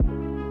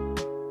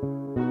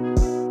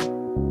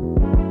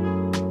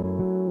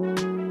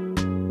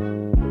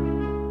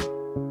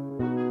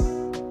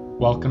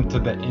Welcome to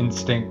the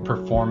Instinct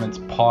Performance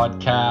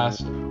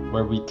Podcast,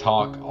 where we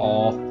talk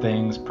all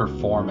things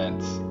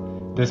performance.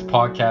 This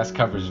podcast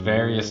covers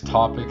various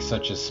topics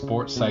such as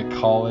sports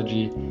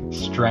psychology,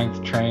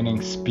 strength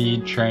training,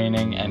 speed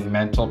training, and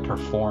mental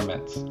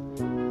performance.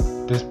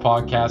 This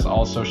podcast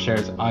also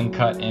shares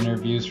uncut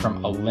interviews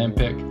from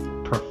Olympic,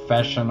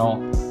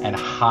 professional, and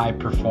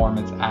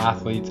high-performance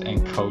athletes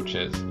and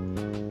coaches.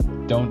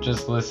 Don't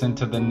just listen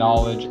to the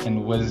knowledge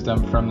and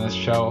wisdom from this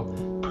show.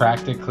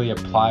 Practically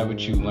apply what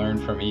you learn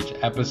from each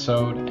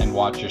episode and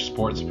watch your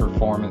sports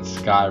performance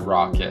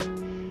skyrocket.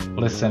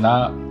 Listen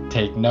up,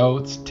 take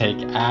notes, take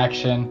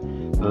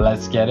action.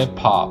 Let's get it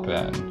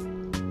poppin'.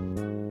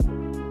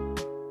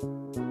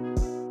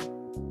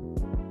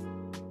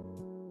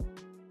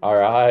 All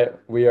right,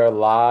 we are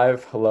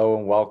live. Hello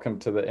and welcome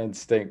to the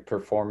Instinct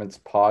Performance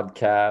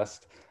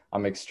Podcast.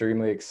 I'm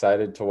extremely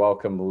excited to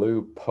welcome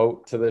Lou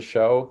Pote to the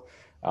show.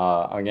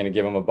 I'm going to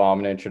give him a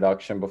bomb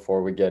introduction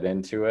before we get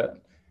into it.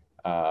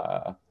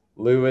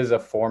 Lou is a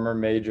former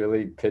Major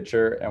League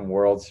pitcher and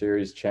World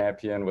Series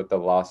champion with the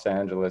Los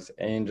Angeles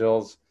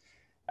Angels.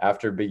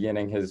 After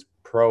beginning his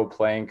pro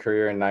playing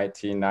career in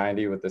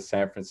 1990 with the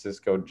San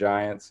Francisco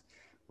Giants,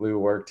 Lou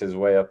worked his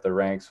way up the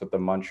ranks with the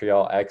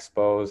Montreal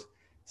Expos,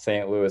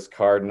 St. Louis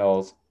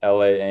Cardinals,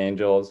 LA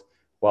Angels,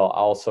 while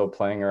also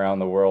playing around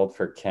the world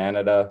for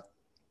Canada,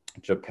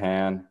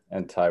 Japan,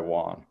 and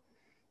Taiwan.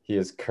 He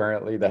is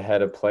currently the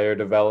head of player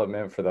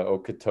development for the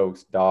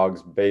Okotoks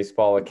Dogs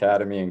Baseball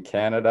Academy in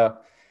Canada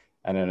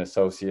and an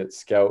associate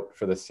scout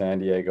for the San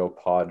Diego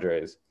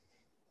Padres.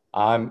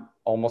 I'm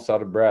almost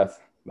out of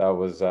breath. That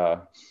was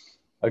a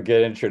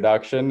good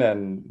introduction,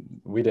 and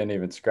we didn't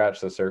even scratch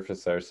the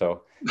surface there.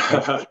 So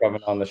thanks for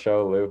coming on the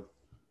show, Lou.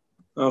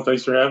 Oh,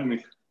 thanks for having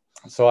me.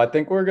 So I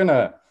think we're going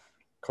to,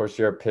 of course,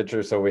 you're a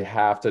pitcher, so we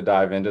have to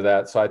dive into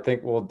that. So I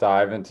think we'll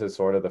dive into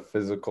sort of the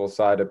physical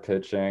side of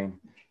pitching.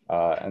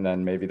 And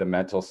then maybe the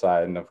mental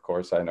side. And of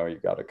course, I know you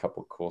got a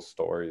couple cool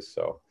stories,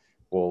 so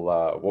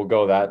we'll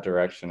go that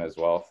direction as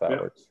well if that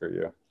works for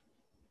you.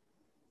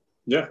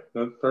 Yeah,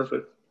 that's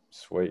perfect.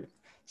 Sweet.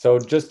 So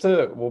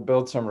we'll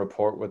build some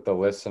rapport with the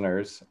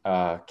listeners.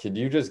 Could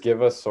you just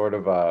give us sort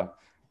of a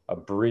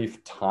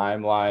brief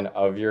timeline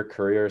of your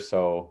career?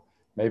 So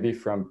maybe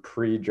from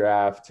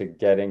pre-draft to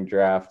getting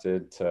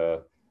drafted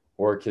to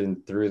working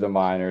through the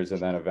minors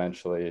and then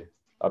eventually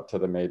up to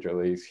the major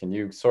leagues. Can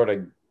you sort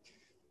of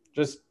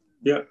just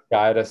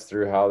guide us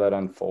through how that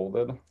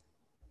unfolded?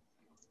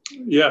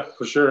 Yeah,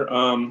 for sure.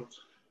 I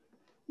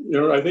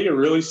think it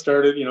really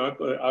started,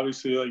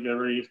 obviously like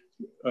every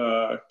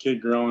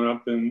kid growing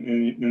up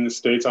in the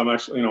States. I'm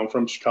actually,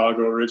 from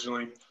Chicago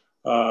originally.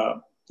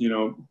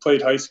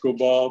 Played high school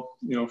ball,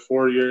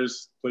 4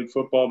 years, played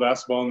football,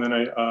 basketball. And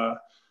then I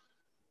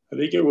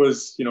think it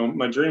was,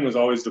 my dream was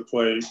always to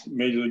play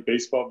Major League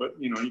Baseball, but,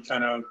 you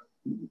kind of,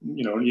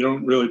 you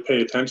don't really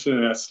pay attention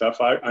to that stuff.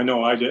 I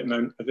know I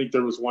didn't. I think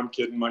there was one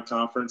kid in my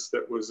conference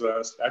that was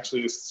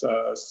actually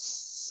a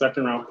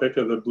second round pick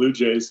of the Blue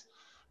Jays,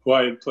 who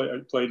I had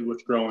played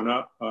with growing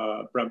up,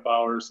 Brent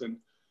Bowers. And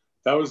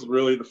that was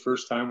really the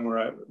first time where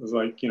I was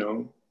like,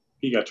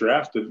 he got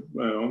drafted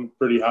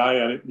pretty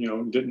high. I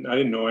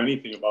didn't know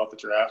anything about the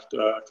draft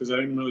because I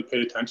didn't really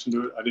pay attention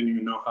to it. I didn't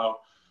even know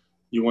how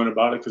you went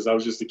about it because I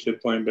was just a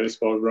kid playing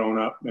baseball growing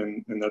up,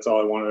 and that's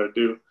all I wanted to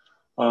do.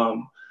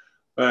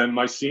 And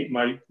my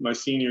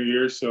senior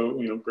year, so,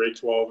 grade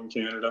 12 in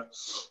Canada,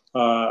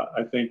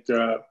 I think,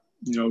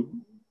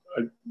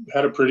 I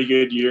had a pretty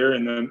good year.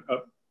 And then,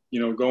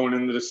 going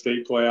into the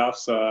state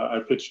playoffs, I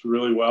pitched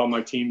really well.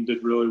 My team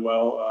did really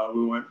well.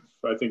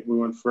 I think we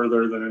went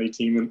further than any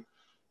team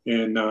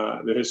in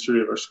the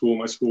history of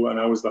my school, and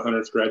I was the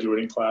 100th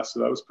graduating class. So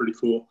that was pretty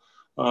cool.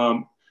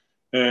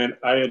 And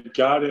I had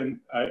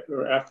gotten,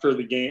 after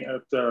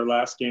our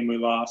last game we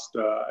lost,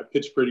 I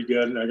pitched pretty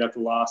good and I got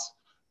the loss,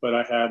 but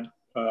I had,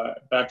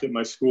 back at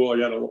my school, I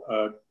got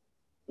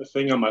a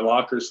thing on my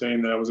locker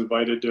saying that I was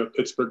invited to a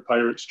Pittsburgh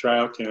Pirates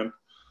tryout camp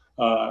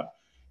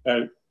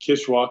at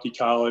Kishwaukee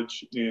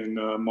College in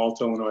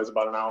Malta, Illinois. It's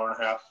about an hour and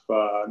a half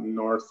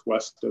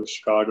northwest of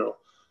Chicago.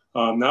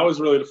 That was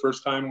really the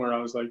first time where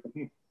I was like,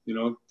 kind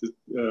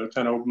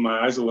of opened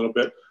my eyes a little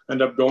bit.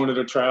 Ended up going to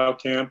the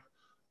tryout camp,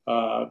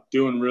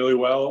 doing really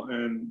well.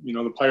 And,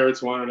 the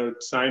Pirates wanted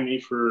to sign me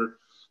for,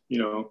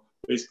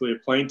 basically a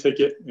plane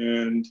ticket,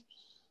 and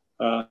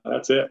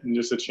that's it, and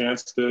just a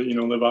chance to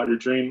live out your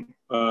dream.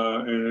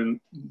 And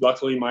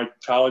luckily, my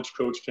college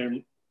coach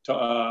came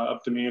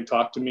up to me and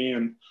talked to me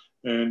and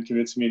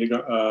convinced me to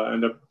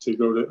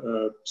go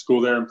to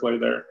school there and play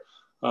there.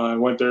 I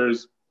went there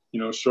as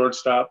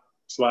shortstop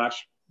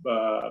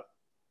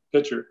 /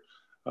 pitcher.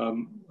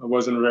 I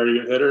wasn't a very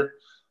good hitter.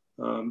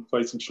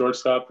 Played some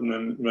shortstop, and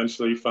then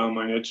eventually found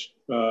my niche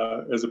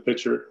as a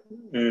pitcher.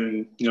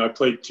 And I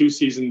played 2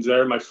 seasons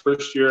there. My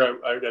first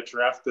year, I got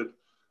drafted.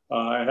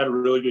 I had a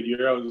really good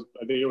year. I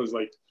think it was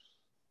like,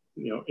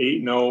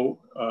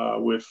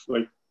 8-0 with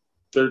like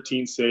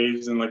 13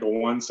 saves and like a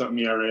 1-something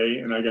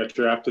ERA, and I got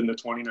drafted in the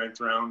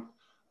 29th round.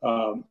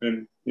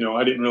 And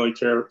I didn't really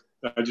care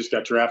I just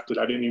got drafted.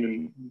 I didn't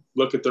even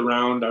look at the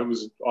round.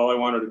 All I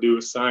wanted to do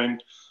was sign.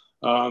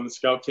 The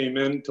scout came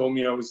in, told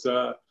me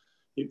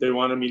they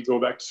wanted me to go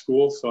back to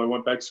school. So I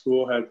went back to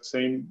school, had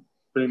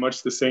pretty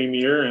much the same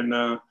year.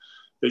 And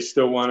they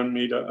still wanted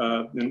me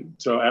to, and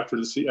so after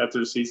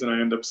the season, I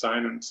ended up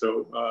signing.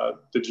 So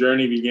the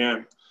journey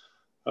began.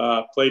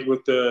 Played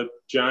with the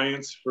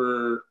Giants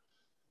for,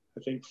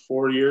 I think,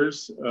 4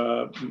 years.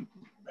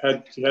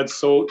 Had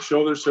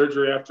shoulder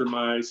surgery after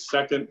my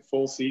second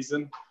full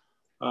season.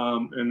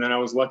 And then I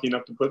was lucky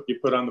enough to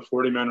get put on the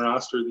 40-man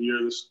roster the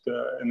year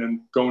and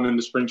then going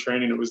into spring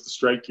training, it was the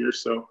strike year.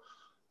 So,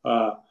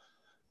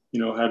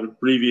 had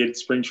abbreviated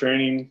spring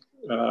training,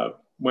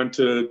 went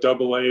to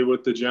AA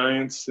with the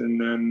Giants. And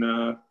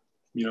then,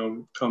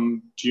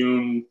 come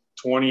June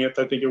 20th,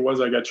 I think it was,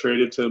 I got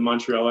traded to the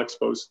Montreal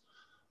Expos.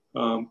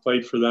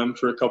 Played for them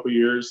for a couple of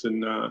years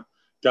and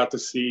got to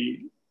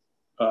see,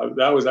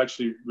 that was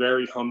actually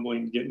very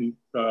humbling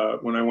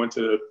when I went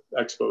to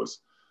Expos.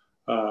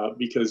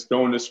 Because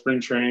going to spring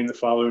training the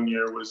following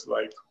year was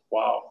like,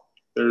 wow,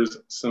 there's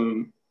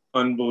some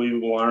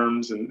unbelievable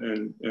arms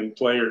and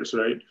players,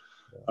 right?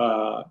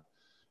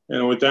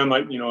 And with them,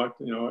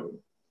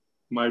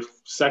 my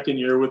second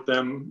year with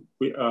them,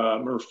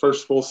 our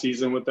first full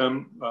season with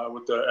them,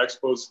 with the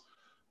Expos,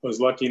 was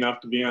lucky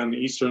enough to be on the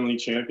Eastern League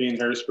champion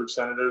Harrisburg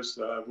Senators.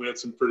 We had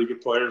some pretty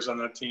good players on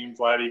that team.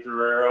 Vladdy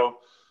Guerrero,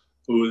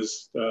 who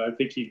was, I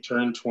think he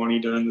turned 20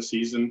 during the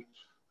season.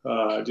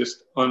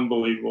 Just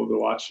unbelievable to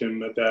watch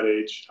him at that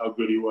age, how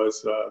good he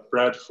was.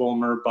 Brad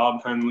Fulmer,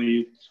 Bob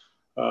Henley,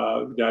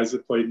 guys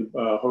that played,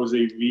 Jose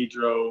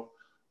Vidro,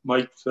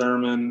 Mike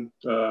Thurman,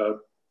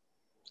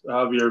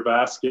 Javier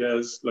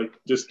Vasquez, like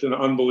just an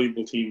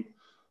unbelievable team.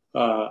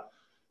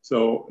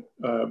 So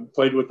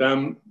played with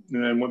them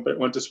and then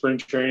went to spring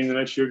training the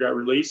next year, got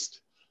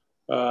released.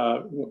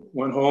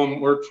 Went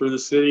home, worked for the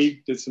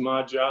city, did some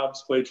odd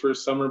jobs, played for a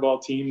summer ball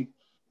team.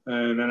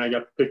 And then I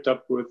got picked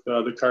up with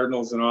the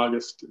Cardinals in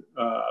August,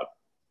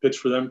 pitched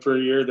for them for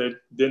a year. They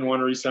didn't want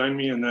to re-sign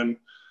me. And then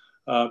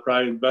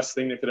probably the best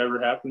thing that could ever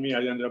happen to me, I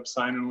ended up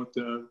signing with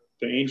the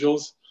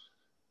Angels,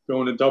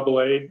 going to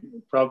AA,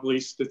 probably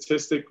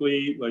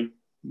statistically like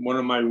one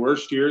of my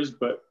worst years,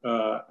 but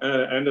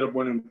I ended up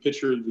winning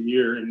pitcher of the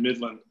year in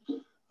Midland.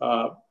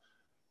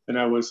 And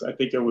I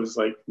think it was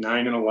like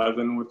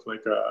 9-11 with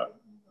like a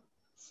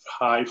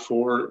high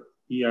 4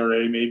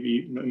 ERA,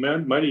 maybe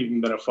might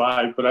even been a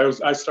 5, but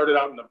I started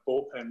out in the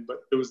bullpen, but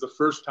it was the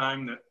first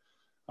time that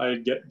I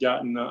had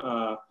gotten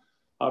the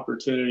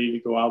opportunity to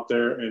go out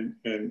there and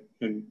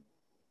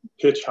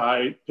pitch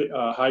high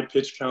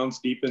pitch counts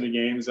deep in the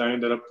games. I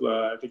ended up,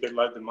 I think I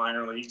led the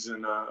minor leagues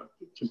in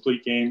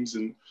complete games,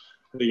 and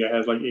I think I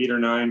had like 8 or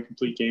 9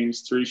 complete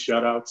games, 3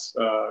 shutouts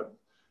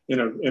in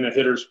a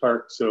hitter's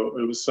park. So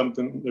it was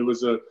something. It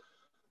was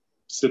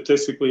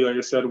statistically, like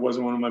I said, it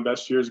wasn't one of my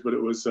best years, but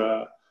it was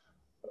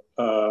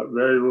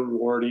very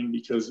rewarding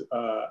because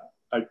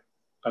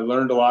I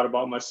learned a lot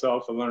about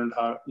myself. I learned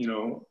how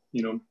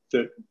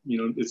that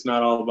it's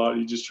not all about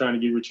you just trying to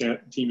give your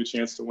team a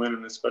chance to win,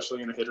 and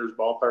especially in a hitter's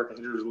ballpark, a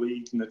hitter's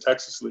league, in the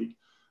Texas League.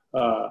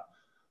 That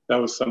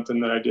was something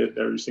that I did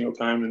every single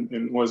time,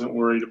 and wasn't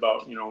worried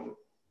about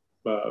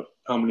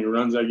how many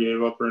runs I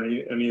gave up or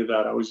any of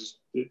that. I was just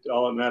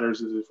all that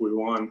matters is if we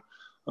won.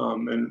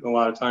 And a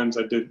lot of times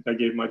I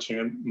gave my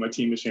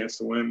team a chance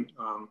to win.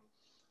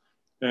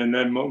 And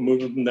then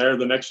moving from there,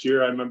 the next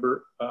year, I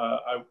remember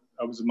I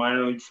was a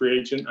minor league free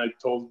agent. I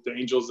told the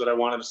Angels that I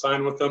wanted to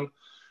sign with them.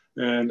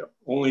 And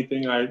only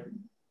thing I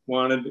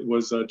wanted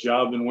was a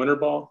job in winter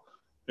ball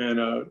and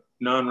a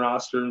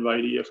non-roster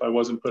invitee if I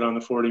wasn't put on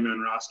the 40-man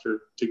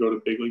roster to go to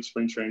big league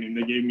spring training.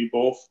 They gave me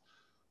both.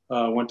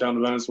 Went down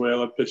to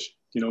Venezuela, pitched,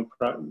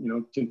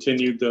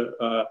 continued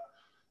the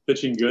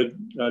pitching good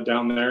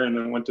down there, and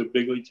then went to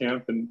big league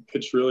camp and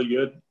pitched really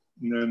good.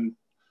 And then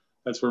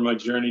that's where my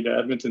journey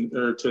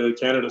to to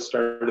Canada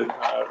started.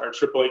 Our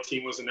AAA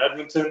team was in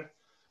Edmonton.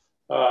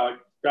 Got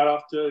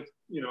off to,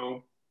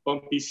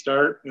 bumpy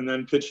start and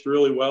then pitched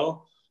really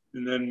well.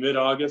 And then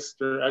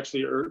mid-August, or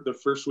actually the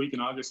first week in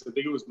August, I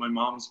think it was my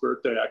mom's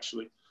birthday,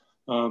 actually.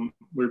 We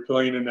were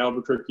playing in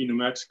Albuquerque, New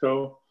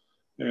Mexico.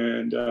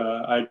 And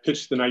I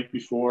pitched the night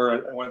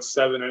before. I went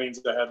 7 innings.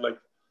 I had like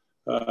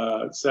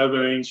 7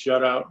 innings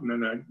shutout, and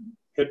then I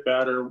hit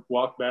batter,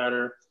 walk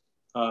batter,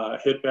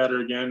 hit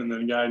batter again, and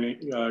then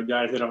a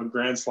guy hit a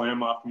grand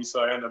slam off me.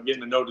 So I ended up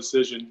getting a no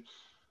decision.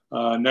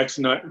 The next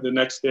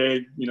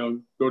day,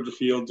 go to the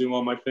field, do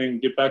all my thing,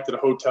 get back to the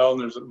hotel,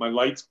 and there's my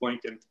lights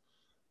blinking.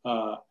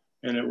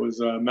 And it was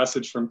a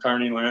message from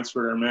Carney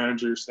Lansford, our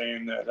manager,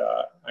 saying that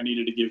I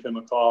needed to give him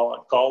a call. I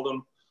called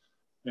him,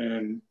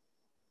 and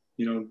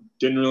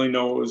didn't really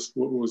know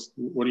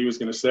what he was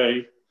going to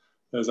say,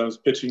 as I was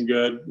pitching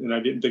good, and I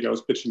didn't think I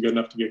was pitching good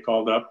enough to get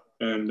called up.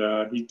 And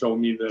he told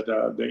me that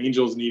the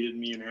Angels needed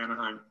me in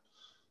Anaheim.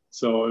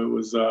 So it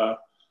was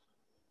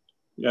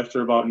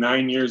after about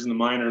 9 years in the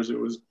minors, it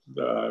was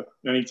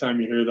anytime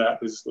you hear that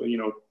is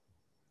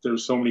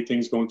there's so many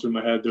things going through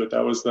my head.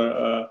 That was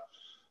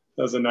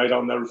was a night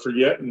I'll never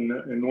forget.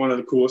 And one of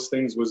the coolest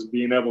things was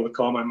being able to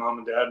call my mom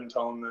and dad and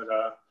tell them that,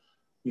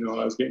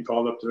 I was getting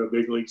called up to the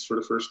big leagues for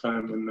the first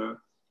time.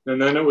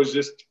 And then it was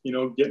just,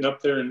 getting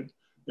up there and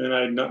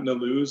I had nothing to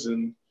lose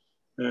and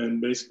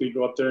basically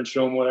go up there and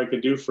show them what I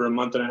could do for a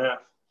month and a half.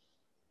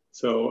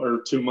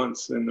 Or 2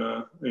 months. And,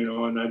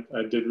 and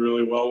I did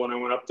really well when I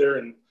went up there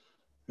and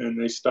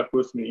they stuck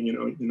with me,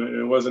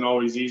 it wasn't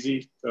always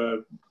easy.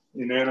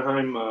 In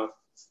Anaheim,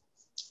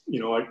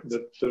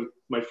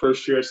 my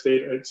first year I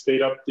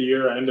stayed up the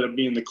year. I ended up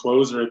being the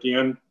closer at the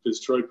end because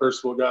Troy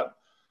Percival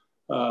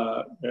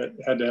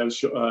had to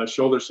have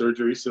shoulder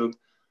surgery. So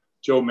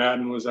Joe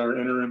Madden was our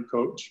interim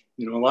coach.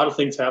 A lot of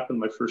things happened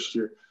my first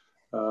year.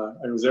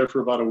 I was there for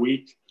about a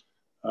week.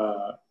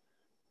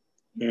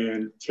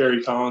 And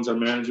Terry Collins, our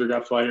manager,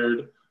 got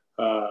fired.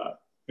 And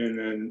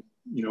then,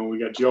 we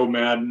got Joe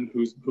Madden,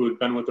 who had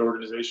been with the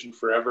organization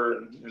forever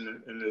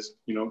and is,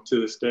 to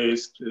this day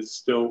is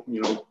still,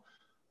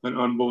 an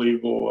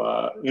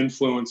unbelievable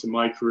influence in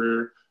my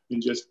career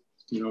and just,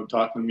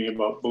 talking to me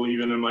about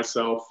believing in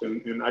myself.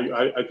 And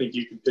I think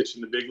you can pitch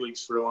in the big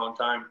leagues for a long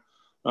time.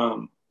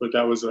 But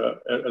that was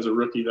as a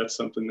rookie, that's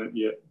something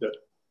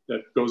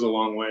that goes a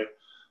long way.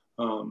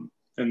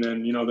 And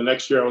then, the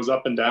next year I was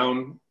up and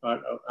down. I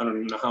don't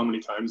even know how many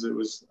times. It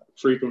was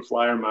frequent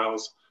flyer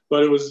miles,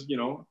 but it was,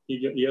 you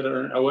had to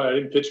earn. I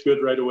didn't pitch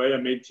good right away. I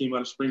made team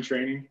out of spring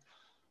training.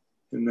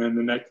 And then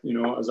the next, I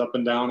was up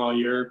and down all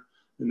year.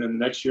 And then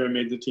the next year I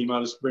made the team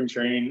out of spring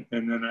training,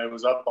 and then I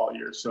was up all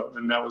year.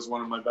 And that was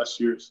one of my best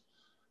years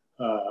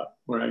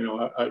where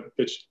I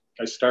pitched.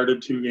 I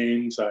started 2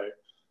 games. I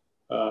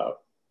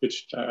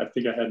pitched, I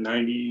think I had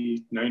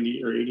 90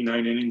 or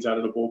 89 innings out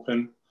of the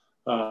bullpen.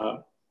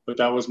 But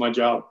that was my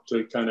job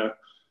to kind of,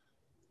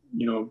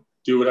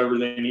 do whatever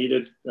they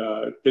needed,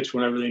 pitch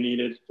whenever they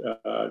needed.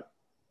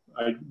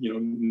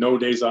 No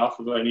days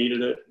off if I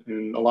needed it,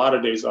 and a lot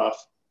of days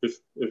off if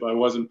I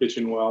wasn't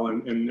pitching well.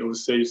 And it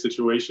was safe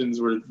situations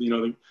where,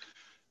 the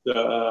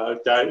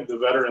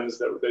veterans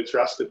that they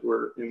trusted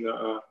were in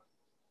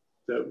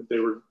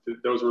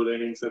those were the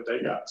innings that they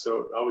got.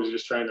 So I was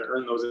just trying to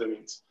earn those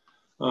innings.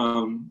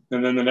 And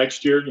then the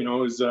next year, it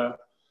was,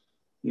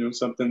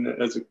 something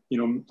that as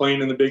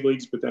playing in the big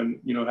leagues, but then,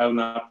 having an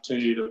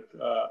opportunity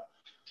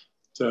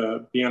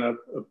to be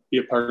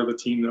a part of a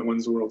team that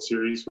wins the World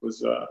Series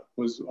was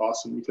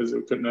awesome, because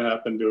it couldn't have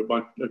happened to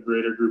a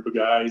greater group of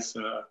guys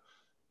that,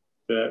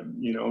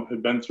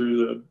 had been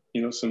through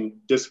some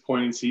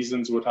disappointing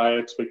seasons with high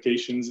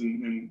expectations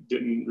and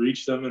didn't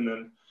reach them, and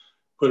then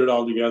put it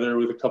all together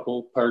with a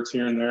couple parts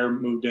here and there,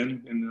 moved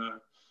in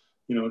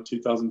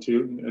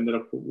 2002 and ended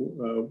up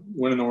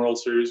winning the World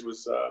Series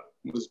was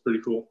pretty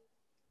cool.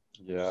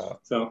 Yeah.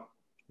 So,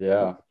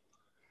 yeah,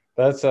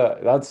 that's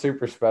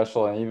super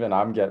special. And even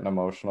I'm getting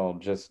emotional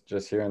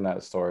just hearing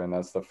that story. And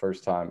that's the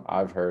first time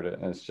I've heard it.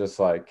 And it's just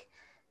like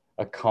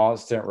a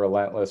constant,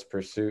 relentless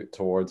pursuit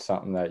towards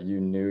something that you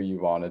knew you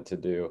wanted to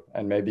do.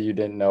 And maybe you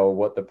didn't know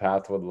what the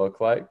path would look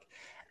like.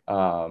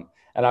 And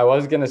I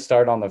was going to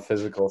start on the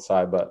physical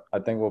side, but I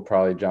think we'll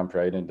probably jump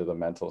right into the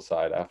mental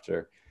side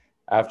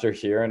after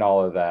hearing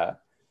all of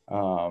that.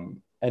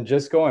 And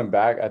just going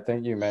back, I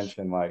think you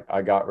mentioned like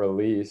I got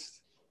released.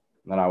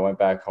 And then I went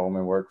back home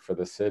and worked for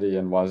the city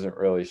and wasn't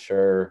really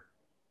sure,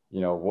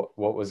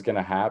 what was going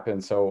to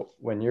happen. So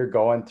when you're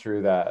going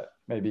through that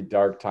maybe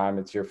dark time,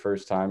 it's your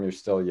first time, you're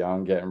still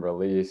young, getting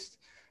released.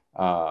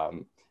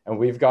 And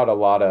we've got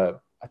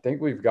I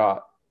think we've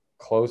got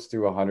close to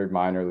 100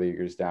 minor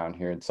leaguers down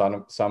here. And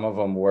some of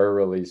them were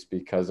released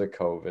because of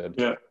COVID.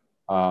 Yeah.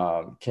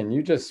 Can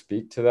you just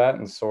speak to that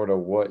and sort of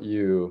what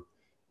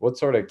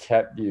sort of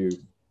kept you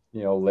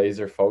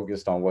laser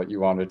focused on what you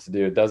wanted to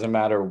do? It doesn't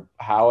matter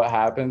how it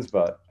happens,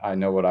 but I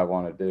know what I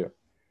want to do.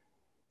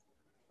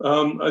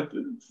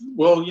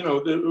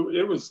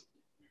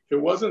 It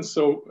wasn't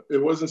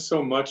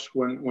so much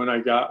when I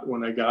got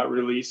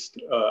released.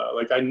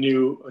 Like I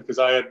knew, because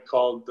I had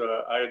called,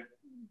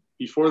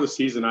 before the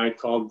season, I had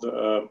called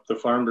the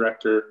farm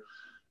director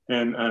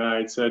and I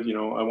had said,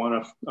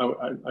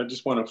 I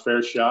just want a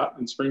fair shot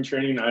in spring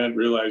training. I didn't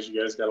realize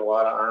you guys got a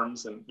lot of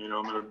arms, and,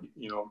 I'm going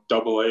to,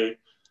 AA.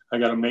 I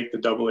got to make the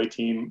AA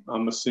team,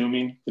 I'm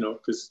assuming,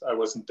 because I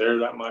wasn't there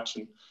that much.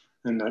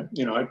 And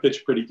I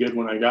pitched pretty good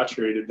when I got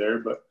traded there,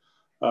 but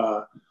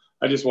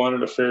I just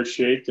wanted a fair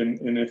shake. And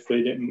if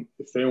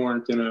they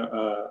weren't going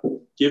to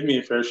give me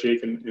a fair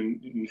shake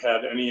and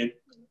had any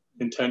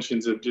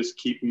intentions of just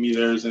keeping me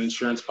there as an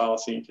insurance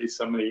policy in case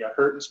somebody got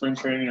hurt in spring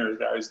training or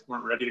guys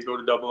weren't ready to go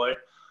to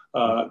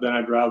AA, then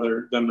I'd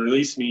rather them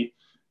release me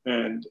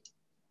and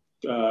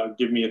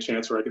give me a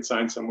chance where I could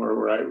sign somewhere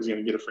where I was going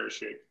to get a fair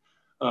shake.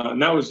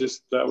 And that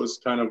was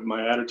kind of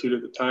my attitude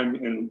at the time,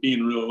 and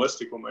being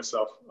realistic with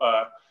myself.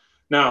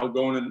 Now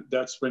going in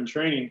that spring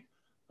training,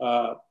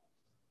 I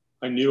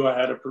knew I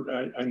had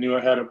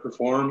to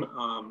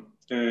perform.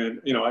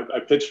 And I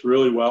pitched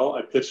really well.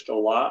 I pitched a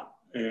lot,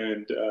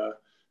 and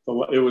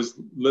it was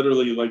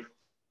literally like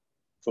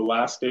the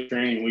last day of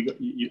training.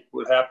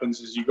 What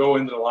happens is you go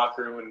into the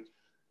locker room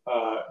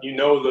you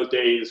know the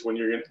days when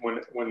you're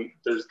when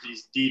there's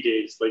these D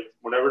days, like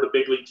whenever the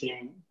big league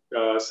team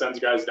sends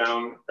guys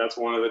down, that's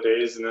one of the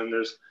days, and then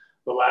there's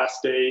the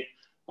last day.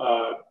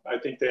 I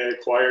think they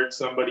acquired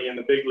somebody in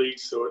the big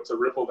leagues, so it's a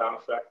ripple down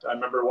effect. I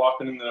remember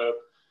walking in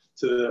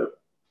to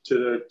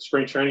the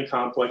spring training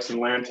complex in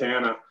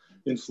Lantana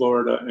in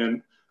Florida,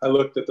 and I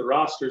looked at the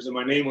rosters, and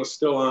my name was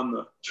still on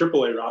the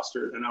AAA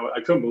roster, and I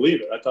couldn't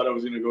believe it. I thought I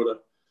was going to go to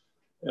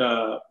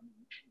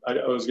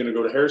I was going to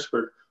go to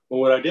Harrisburg.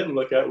 Well, what I didn't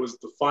look at was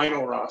the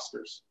final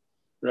rosters,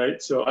 right?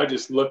 So I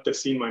just looked at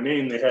seeing my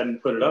name. They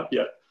hadn't put it up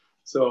yet.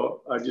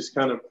 So I just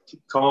kind of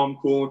calm,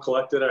 cool, and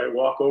collected. I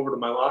walk over to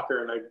my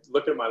locker and I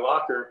look at my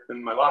locker,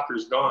 and my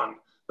locker's gone.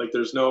 Like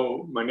there's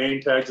no, my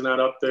name tag's not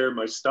up there.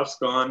 My stuff's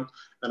gone.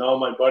 And all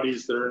my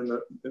buddies that are in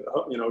the,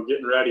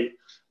 getting ready,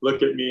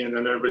 look at me, and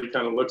then everybody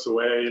kind of looks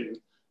away. And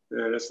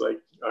it's like,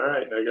 all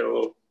right, I got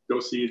to go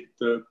see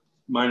the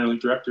minor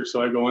league director.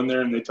 So I go in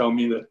there and they tell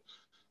me that,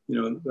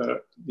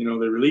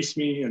 they release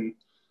me, and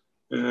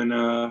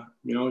you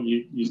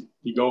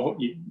go,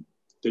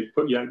 they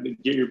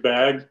get your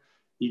bag,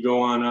 you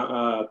go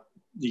on,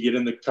 you get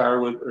in the car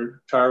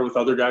with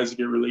other guys that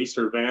get released,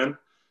 or van.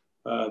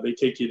 They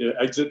take you to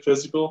exit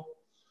physical.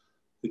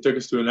 They took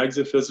us to an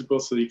exit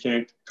physical, so you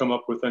can't come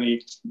up with any,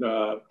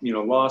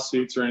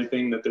 lawsuits or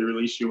anything that they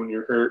release you when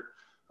you're hurt.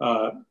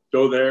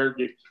 Go there,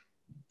 get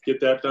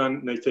that done.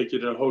 And they take you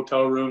to a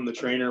hotel room. The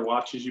trainer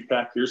watches you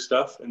pack your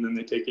stuff, and then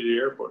they take you to the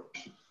airport.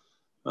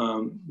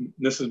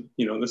 This is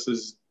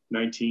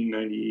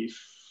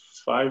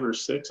 1995 or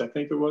 6, I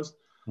think it was.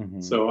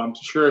 Mm-hmm. So I'm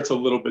sure it's a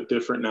little bit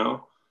different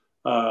now.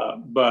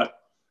 But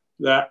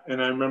that,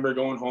 and I remember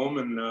going home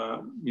and,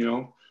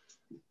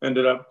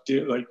 ended up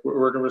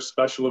working with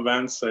special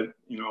events. I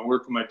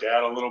worked with my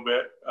dad a little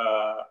bit.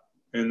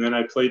 And then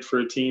I played for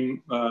a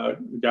team,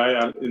 guy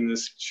out in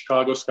this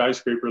Chicago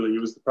Skyscraper League.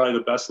 It was probably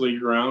the best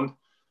league around.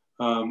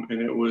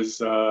 And it was,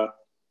 a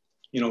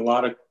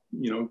lot of,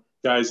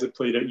 guys that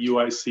played at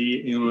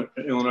UIC,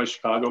 Illinois,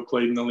 Chicago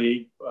played in the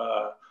league.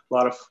 A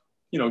lot of,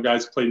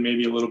 guys played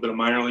maybe a little bit of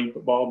minor league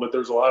ball, but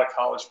there's a lot of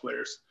college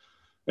players.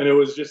 And it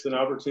was just an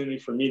opportunity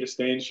for me to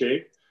stay in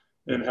shape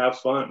and have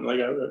fun. Like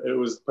it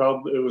was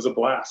a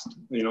blast.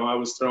 I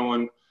was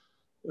throwing,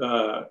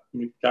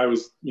 guy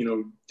was,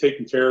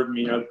 taking care of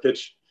me. I'd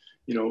pitch,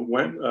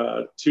 went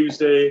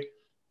Tuesday,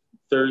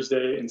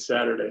 Thursday, and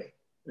Saturday.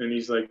 And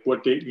he's like,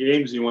 what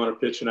games do you want to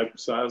pitch? And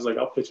so I was like,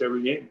 I'll pitch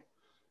every game.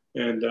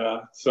 And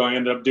so I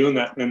ended up doing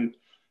that. And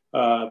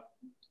I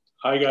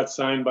got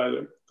signed by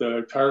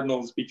the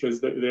Cardinals because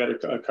they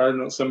had a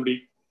Cardinal.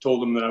 Somebody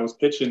told them that I was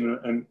pitching,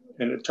 and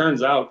it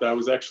turns out that I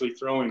was actually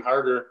throwing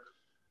harder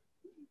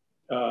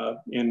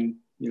in,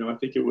 I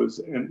think it was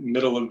in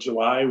middle of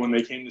July when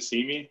they came to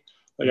see me.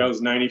 Like I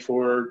was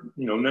 94,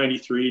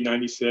 93,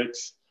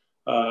 96.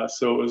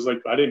 So it was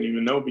like, I didn't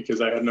even know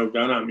because I had no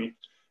gun on me.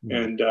 Mm-hmm.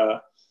 And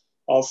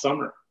all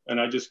summer. And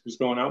I just was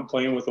going out and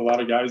playing with a lot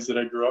of guys that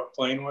I grew up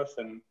playing with.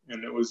 And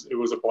it was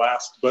a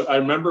blast. But I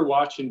remember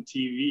watching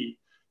TV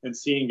and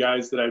seeing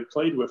guys that I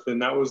played with.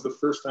 And that was the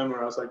first time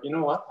where I was like, you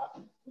know what?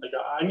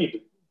 I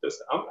need this.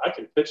 I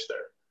can pitch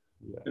there.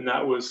 Yeah. And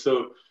that was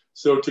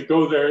so to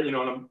go there,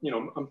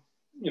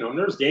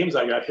 there's games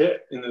I got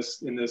hit in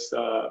this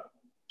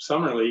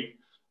summer league,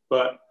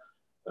 but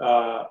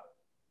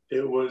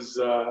it was,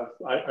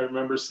 I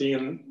remember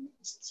seeing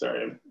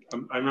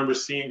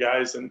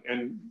guys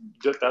and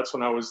that's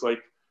when I was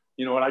like,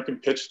 you know what, I can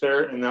pitch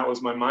there. And that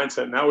was my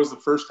mindset. And that was the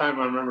first time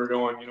I remember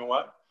going, you know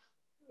what,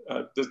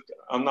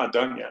 I'm not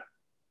done yet.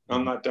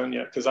 I'm not done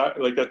yet. Cause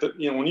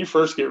when you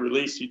first get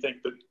released, you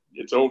think that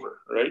it's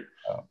over, right?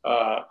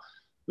 Oh.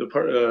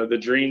 The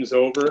dream's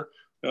over.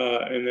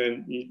 And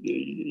then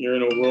you're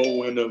in a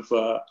whirlwind of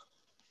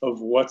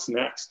what's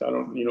next.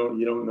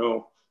 You don't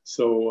know.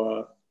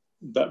 So,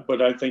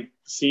 but I think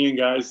seeing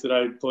guys that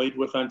I played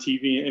with on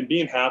TV and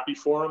being happy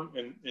for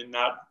them and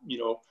not,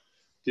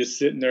 just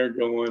sitting there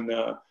going,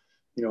 oh,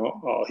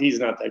 he's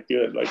not that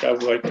good. Like I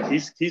was like,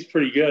 he's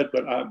pretty good,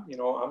 but I'm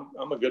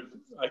a good,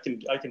 I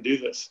can do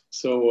this.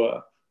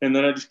 So, and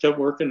then I just kept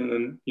working and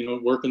then,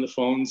 working the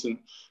phones and,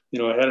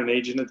 I had an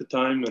agent at the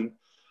time and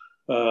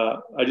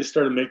I just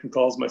started making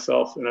calls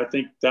myself. And I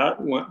think that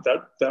went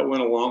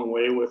a long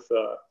way with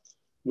the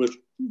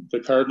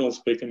Cardinals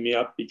picking me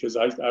up because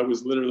I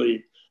was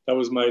literally, that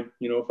was my,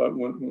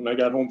 when I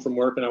got home from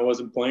work and I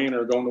wasn't playing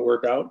or going to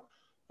work out,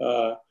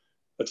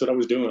 that's what I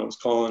was doing. I was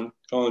calling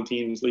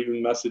teams,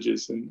 leaving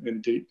messages,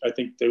 and I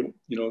think they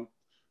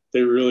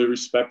really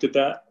respected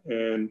that.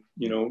 And,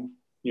 a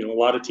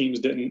lot of teams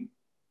didn't,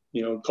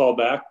 call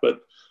back,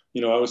 but,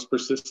 I was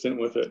persistent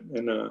with it.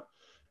 And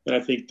I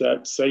think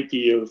that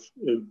psyche of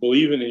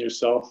believing in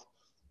yourself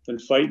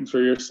and fighting for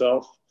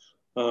yourself,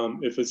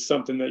 if it's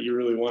something that you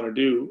really want to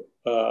do,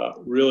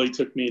 really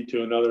took me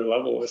to another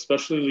level,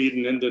 especially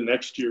leading into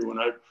next year when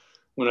I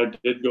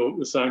did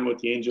go sign with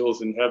the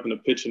Angels and having to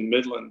pitch in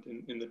Midland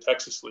in the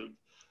Texas League.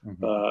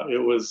 Mm-hmm.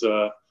 It was,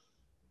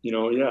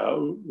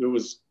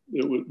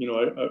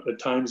 at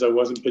times I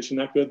wasn't pitching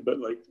that good, but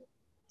like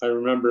I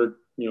remember,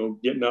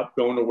 getting up,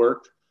 going to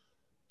work,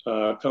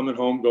 coming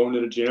home, going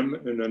to the gym,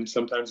 and then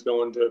sometimes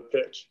going to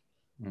pitch,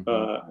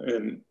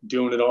 and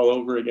doing it all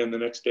over again the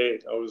next day.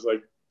 I was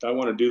like, I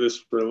want to do this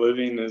for a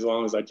living as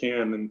long as I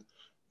can.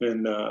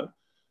 And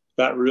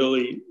that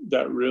really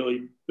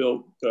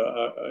built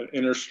an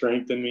inner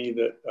strength in me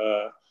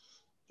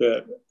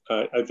that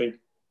I think,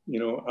 you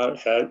know,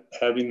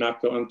 having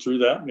not gone through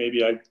that,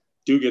 maybe I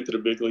do get to the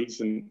big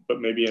leagues,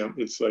 but maybe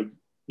it's like,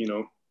 you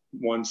know,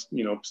 once,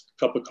 you know,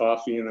 cup of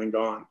coffee and then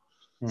gone.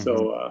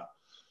 So,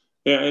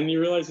 yeah, and you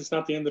realize it's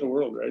not the end of the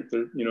world, right?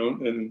 There, you know,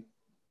 and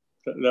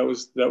that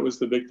was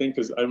the big thing,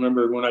 because I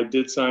remember when I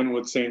did sign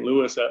with St.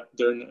 Louis at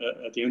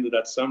the end of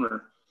that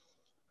summer,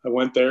 I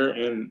went there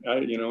and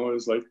you know, it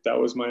was like, that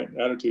was my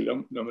attitude.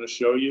 I'm going to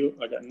show you.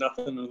 I got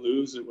nothing to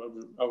lose.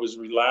 I was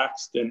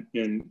relaxed and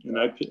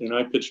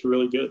I pitched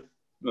really good.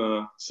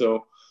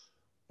 So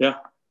yeah,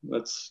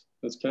 that's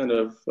kind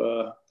of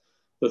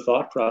the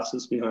thought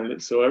process behind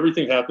it. So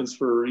everything happens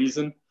for a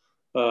reason.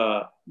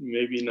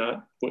 Maybe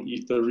not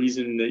the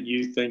reason that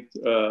you think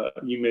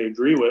you may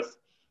agree with,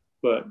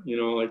 but, you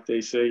know, like they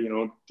say, you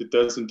know, it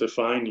doesn't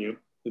define you.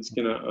 It's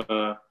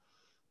gonna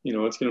you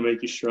know, it's going to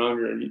make you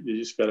stronger. And you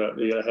just gotta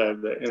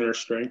have the inner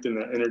strength and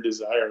that inner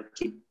desire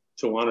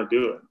to want to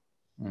do it.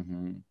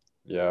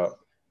 Yeah.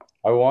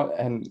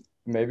 And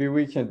maybe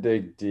we can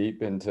dig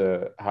deep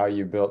into how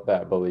you built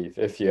that belief,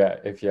 if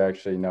you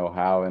actually know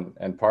how.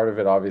 And part of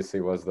it obviously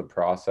was the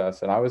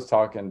process. And I was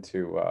talking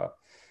to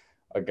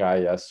a guy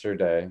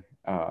yesterday,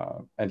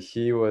 and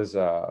he was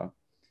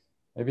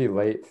maybe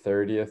late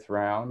 30th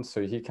round.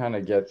 So he kind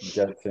of gets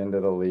into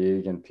the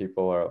league and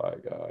people are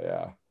like, oh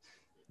yeah,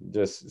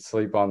 just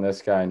sleep on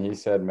this guy. And he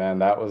said, man,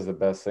 that was the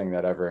best thing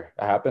that ever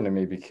happened to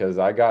me, because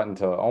I got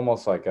into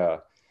almost like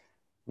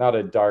not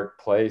a dark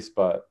place,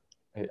 but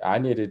I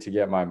needed to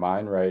get my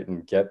mind right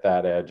and get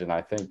that edge. And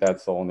I think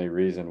that's the only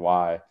reason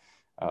why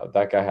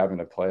that guy having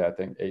to play, I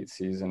think 8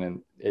 seasons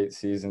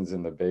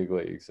in the big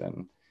leagues.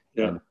 And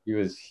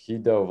he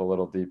dove a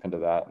little deep into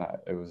that. And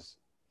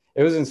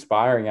it was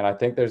inspiring. And I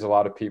think there's a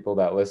lot of people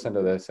that listen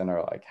to this and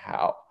are like,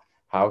 how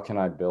can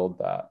I build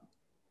that?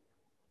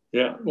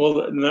 Yeah,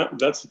 well,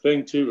 that's the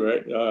thing too,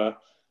 right?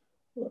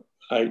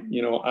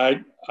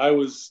 I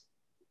was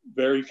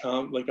very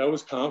I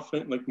was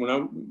confident. Like when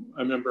I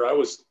remember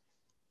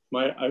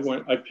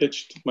I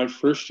pitched my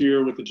first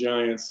year with the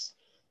Giants.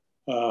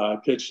 I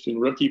pitched in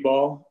rookie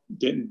ball.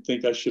 Didn't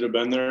think I should have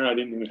been there. I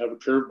didn't even have a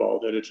curveball.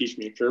 They had to teach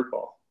me a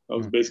curveball. I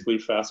was basically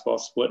fastball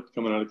split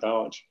coming out of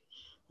college.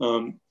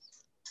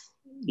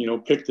 You know,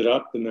 picked it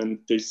up, and then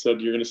they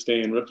said, you're going to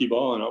stay in rookie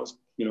ball, and I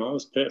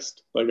was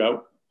pissed. But I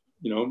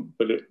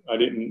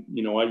didn't,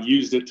 you know, I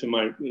used it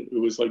it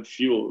was like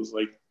fuel. It was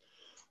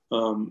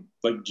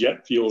like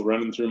jet fuel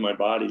running through my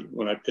body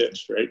when I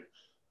pitched, right?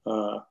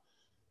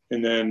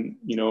 And then,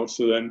 you know,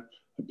 so then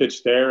I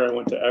pitched there. I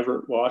went to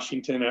Everett,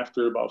 Washington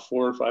after about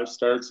 4 or 5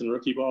 starts in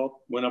rookie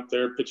ball. Went up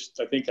there,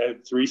 pitched, I think I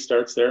had 3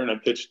 starts there, and I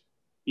pitched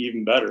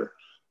even better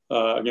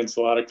against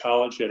a lot of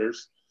college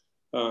hitters.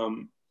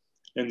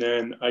 And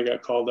then I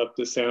got called up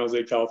to San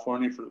Jose,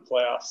 California for the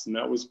playoffs. And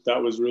that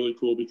was really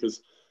cool,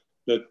 because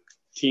the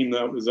team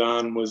that was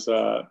on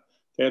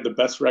they had the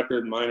best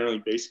record in minor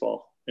league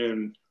baseball.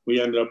 And we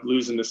ended up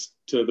losing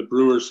to the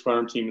Brewers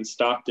farm team in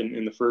Stockton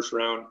in the first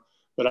round.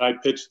 But I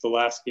pitched the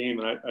last game,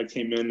 and I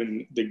came in,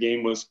 and the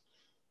game was,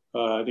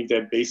 I think they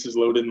had bases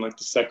loaded in like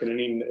the second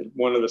inning.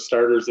 One of the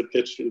starters that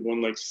pitched had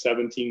won like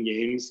 17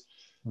 games.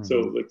 So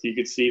like you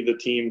could see the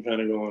team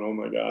kind of going, oh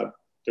my God,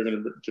 they're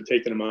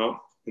taking him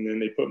out. And then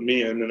they put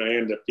me in, and I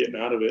ended up getting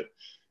out of it.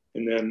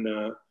 And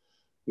then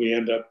we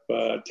end up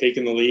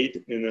taking the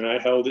lead, and then I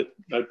held it.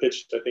 I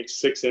pitched, I think,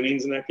 6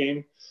 innings in that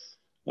game,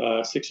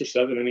 6 or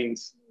 7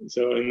 innings.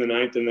 So in the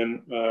 9th, and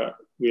then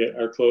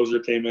our closer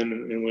came in,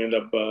 and we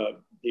ended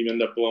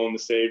up blowing the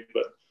save.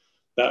 But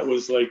that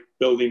was like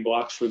building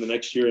blocks for the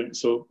next year. And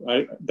so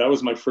that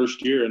was my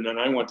first year, and then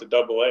I went to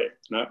AA.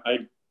 And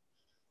I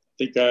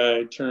think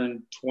I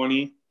turned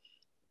 20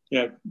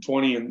 in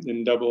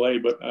AA.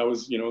 But I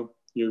was, you know,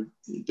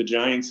 the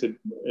Giants had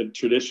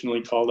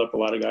traditionally called up a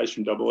lot of guys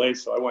from AA.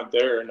 So I went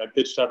there and I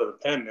pitched out of the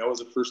pen. That was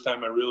the first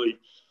time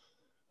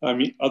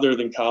other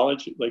than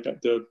college, like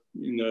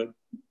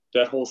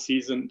that whole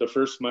season,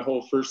 my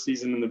whole first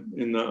season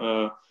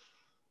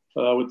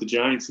with the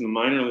Giants in the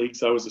minor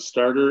leagues, I was a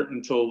starter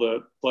until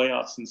the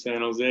playoffs in San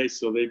Jose.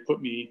 So they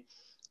put me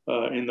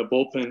in the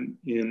bullpen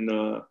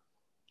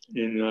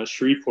in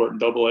Shreveport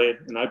in AA,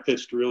 and I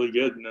pitched really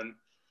good. And then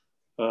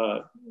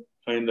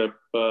I ended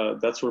up,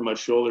 that's where my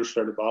shoulder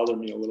started bothering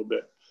me a little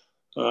bit.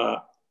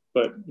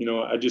 But, you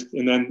know,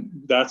 and then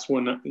that's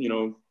when, you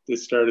know, I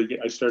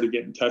started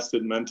getting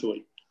tested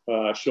mentally.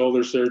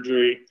 Shoulder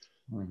surgery,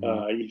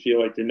 you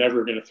feel like you're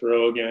never going to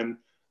throw again.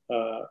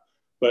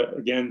 But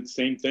again,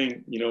 same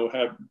thing, you know,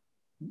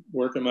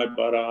 working my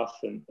butt off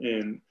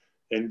and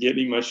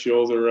getting my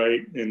shoulder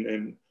right,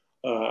 and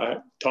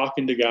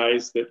talking to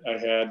guys that I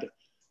had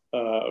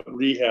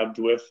rehabbed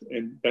with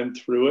and been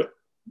through it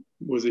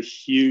was a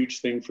huge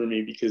thing for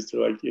me, because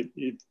they're like,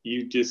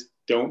 you just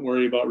don't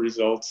worry about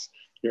results.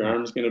 Your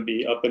arm's going to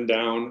be up and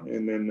down.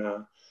 And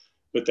then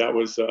but that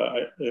was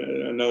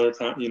another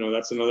time.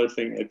 That's another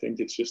thing. I think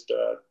it's just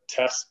a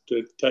test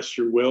to test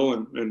your will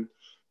and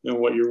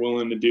what you're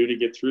willing to do to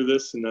get through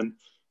this, and then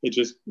it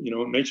just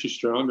it makes you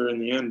stronger in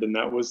the end. And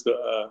that was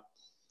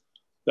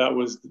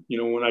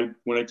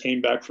when I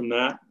came back from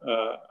that,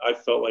 I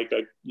felt like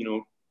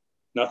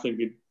nothing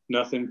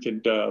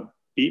could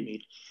beat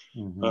me.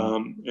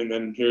 Mm-hmm. And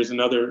then here's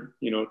another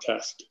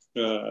test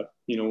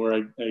where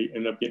I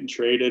ended up getting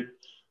traded.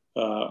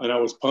 And I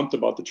was pumped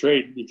about the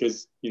trade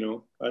because,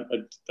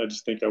 I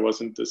just think I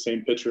wasn't the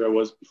same pitcher I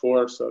was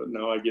before. So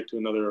now I get to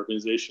another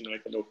organization and I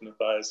can open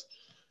up eyes.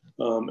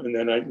 And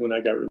then when I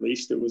got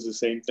released, it was the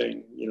same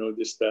thing,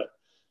 just that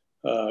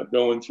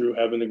going through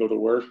having to go to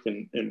work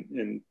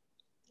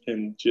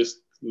and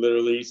just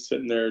literally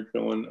sitting there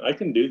going, I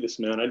can do this,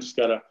 man. I just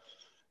gotta,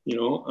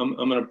 I'm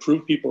going to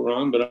prove people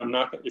wrong, but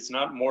it's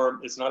not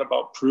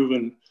about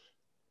proving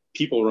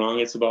people wrong.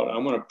 It's about,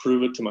 I'm going to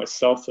prove it to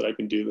myself that I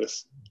can do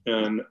this,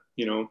 and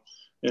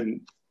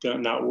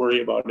not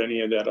worry about any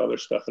of that other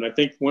stuff. And I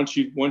think once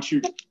you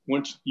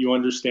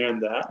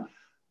understand that,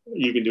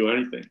 you can do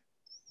anything.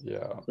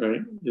 Yeah.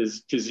 Right.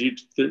 Is because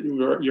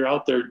you're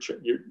out there,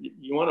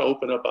 you want to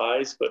open up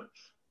eyes, but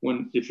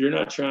if you're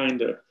not trying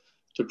to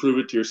prove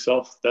it to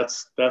yourself,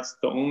 that's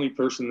the only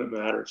person that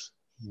matters.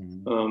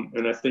 Mm-hmm.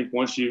 And I think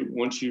once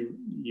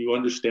you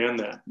understand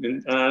that,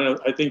 and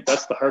I think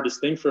that's the hardest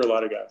thing for a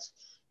lot of guys,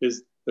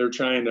 is they're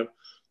trying to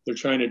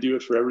do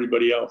it for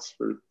everybody else.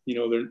 I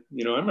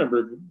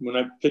remember when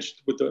I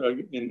pitched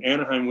in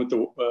Anaheim with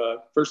the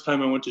first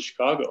time I went to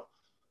Chicago,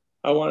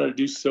 I wanted to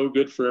do so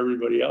good for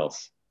everybody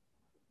else.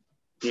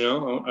 I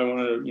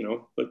wanted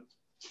to, but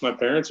my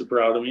parents are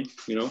proud of me,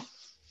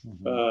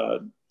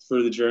 Mm-hmm.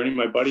 For the journey.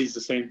 My buddies,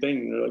 the same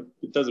thing. They're like,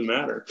 it doesn't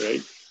matter,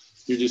 right?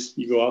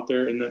 You go out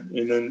there, and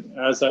then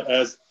as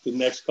the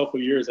next couple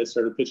of years, I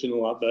started pitching a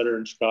lot better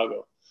in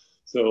Chicago.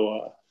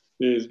 So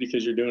it is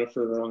because you're doing it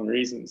for the wrong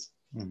reasons.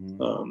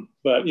 Mm-hmm.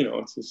 But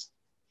it's just,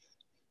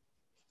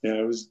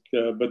 it was.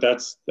 But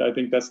I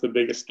think that's the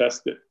biggest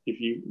test, that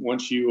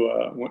once you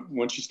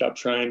stop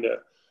trying to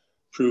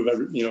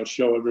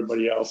show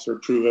everybody else or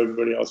prove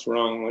everybody else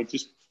wrong, like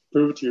just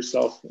prove it to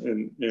yourself,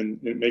 and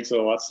it makes it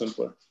a lot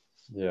simpler.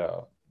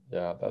 Yeah.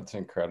 Yeah. That's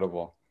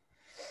incredible.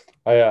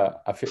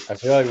 I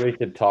feel like we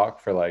could talk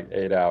for like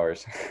 8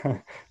 hours.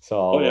 Oh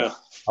So yeah.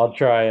 I'll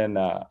try and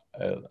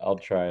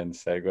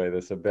segue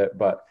this a bit,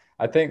 but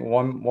I think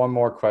one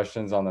more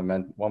question on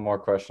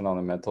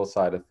the mental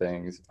side of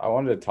things. I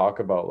wanted to talk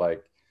about,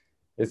 like,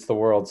 it's the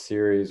World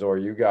Series, or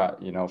you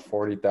got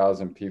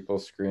 40,000 people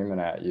screaming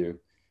at you,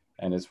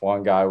 and it's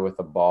one guy with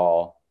a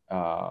ball.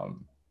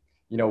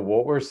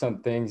 What were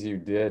some things you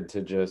did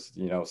to just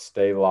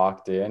stay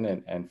locked in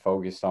and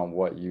focused on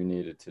what you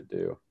needed to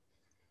do?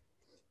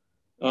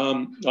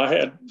 I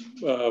had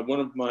one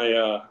of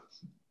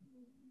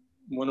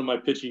my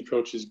pitching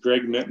coaches,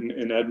 Greg Minton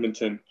in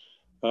Edmonton.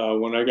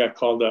 When I got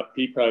called up,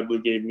 he probably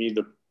gave me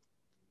the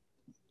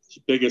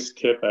biggest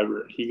tip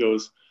ever. He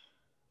goes,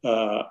 they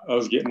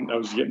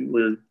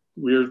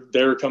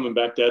were coming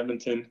back to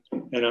Edmonton,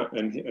 and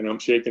I'm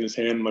shaking his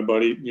hand. My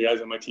buddy, the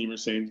guys on my team are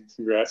saying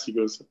congrats.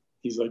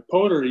 He's like,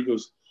 Potter.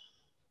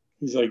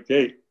 He's like,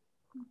 hey,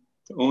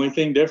 the only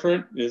thing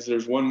different is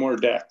there's one more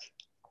deck.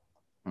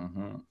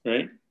 Mm-hmm.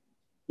 Right?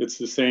 It's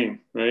the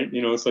same, right?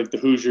 It's like the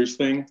Hoosiers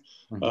thing.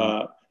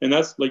 Mm-hmm. And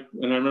that's like,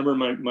 and I remember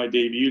my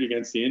debut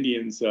against the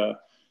Indians,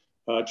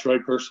 Troy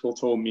Percival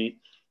told me,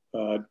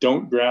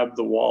 don't grab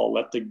the wall,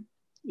 let the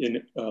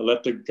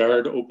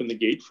guard open the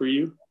gate for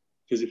you.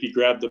 Because if you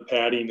grab the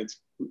padding,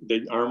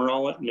 they armor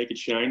all it and make it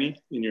shiny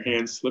and your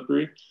hands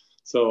slippery.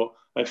 So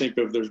I think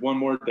there's one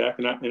more deck.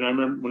 And I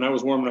remember when I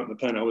was warming up in the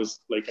pen, I was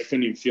like, I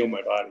couldn't even feel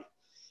my body.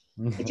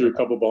 I threw a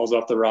couple balls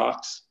off the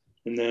rocks.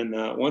 And then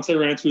once I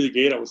ran through the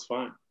gate, I was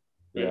fine.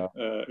 Right?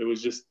 Yeah. It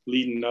was just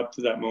leading up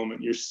to that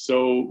moment. You're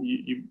so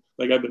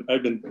like I've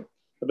been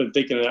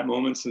thinking of that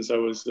moment since I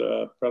was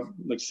probably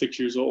like 6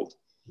 years old.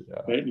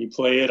 Yeah. Right? And you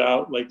play it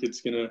out like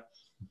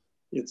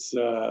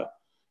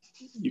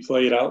you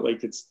play it out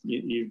like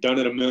you've done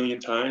it a million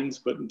times,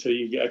 but until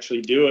you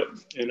actually do it.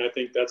 And I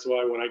think that's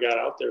why when I got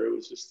out there, it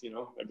was just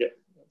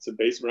it's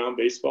a round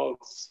baseball,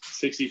 it's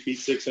 60 feet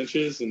 6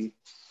 inches, and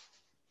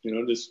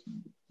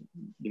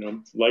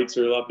lights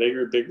are a lot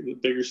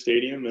bigger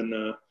stadium,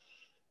 and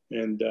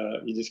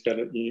you just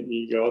gotta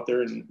you go out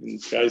there, and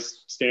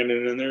guys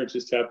standing in there, it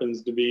just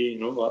happens to be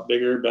a lot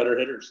bigger, better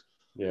hitters.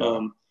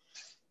 Yeah.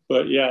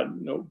 But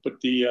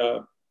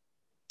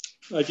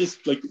I just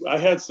I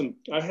had some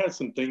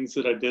things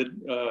that I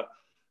did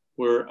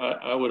where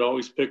I would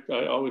always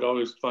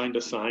find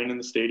a sign in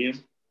the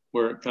stadium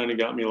where it kind of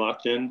got me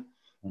locked in.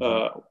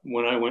 Mm-hmm.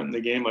 When I went in the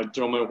game, I'd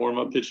throw my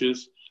warm-up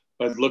pitches.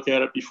 I'd look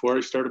at it before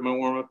I started my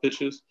warm-up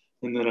pitches,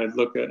 and then I'd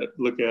look at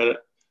it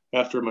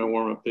after my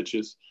warm-up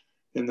pitches.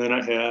 And then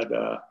I had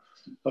a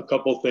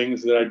couple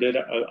things that I did.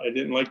 I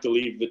didn't like to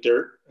leave the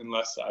dirt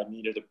unless I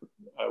needed it.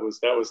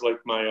 That was like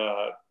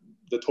my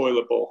the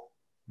toilet bowl,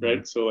 right?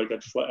 Mm-hmm. So like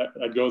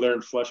I'd go there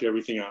and flush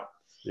everything out.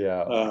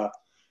 Yeah.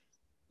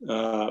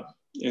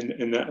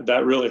 and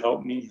that really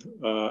helped me.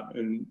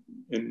 And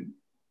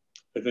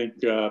I think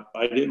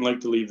I didn't like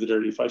to leave the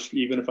dirt.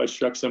 Even if I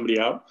struck somebody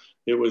out,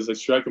 it was like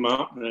strike them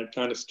out, and I'd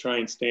kind of try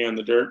and stay on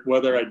the dirt,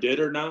 whether I did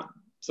or not.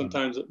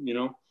 Sometimes, you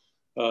know,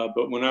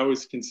 but when I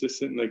was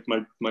consistent, like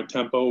my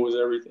tempo was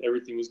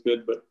everything was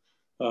good. But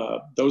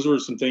those were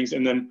some things.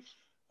 And then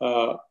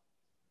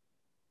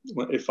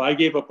if I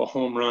gave up a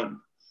home run,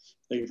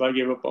 like if I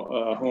gave up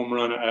a home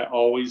run, I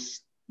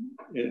always,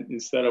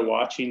 instead of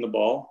watching the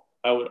ball,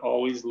 I would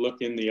always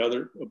look in the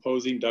other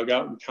opposing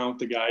dugout and count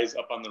the guys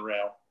up on the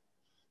rail,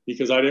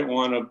 because I didn't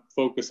want to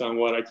focus on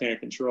what I can't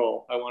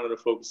control. I wanted to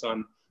focus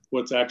on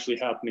what's actually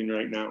happening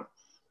right now.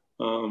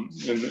 And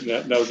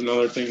that was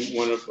another thing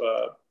one of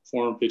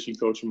former pitching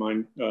coach of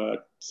mine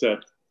said,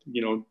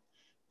 you know,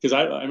 because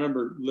I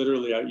remember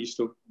literally I used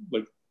to,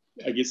 like,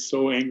 I get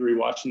so angry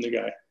watching the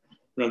guy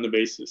run the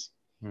bases.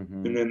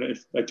 Mm-hmm. And then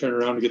if I turn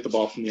around to get the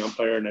ball from the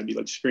umpire, and I'd be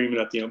like screaming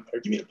at the umpire,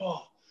 give me the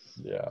ball.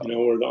 Yeah. You know,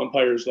 or the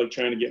umpire's like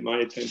trying to get my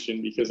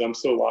attention because I'm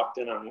so locked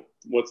in on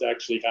what's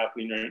actually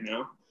happening right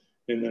now.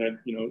 And then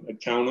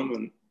I'd count them,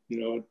 and, you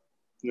know,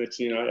 next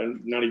thing you know,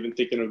 I'm not even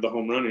thinking of the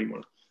home run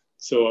anymore.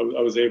 So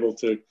I was able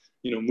to,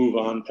 you know, move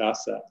on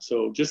past that.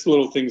 So just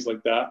little things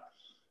like that.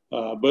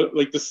 But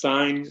like the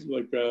sign,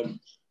 like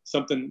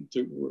something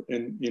to,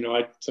 and, you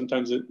know,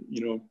 sometimes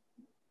the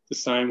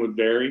sign would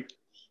vary,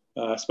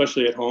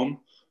 especially at home.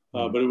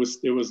 But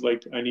it was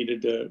like I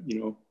needed to, you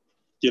know,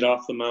 get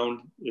off the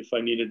mound if I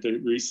needed to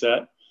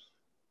reset.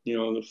 You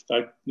know,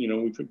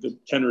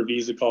 Ken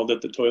Revisa called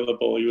it the toilet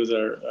bowl. He was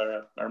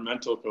our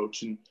mental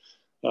coach, and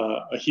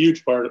a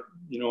huge part of,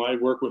 you know, I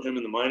worked with him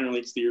in the minor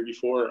leagues the year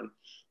before, and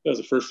that was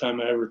the first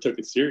time I ever took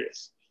it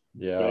serious.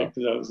 Yeah. Right.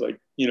 Because I was like,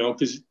 you know,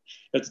 because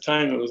at the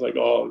time it was like,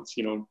 oh, it's,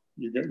 you know,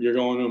 you're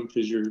going to them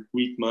because you're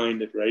weak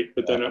minded. Right.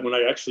 But then when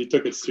I actually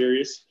took it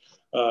serious,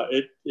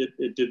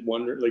 it did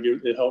wonder. Like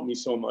it helped me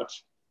so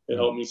much. It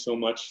helped me so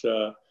much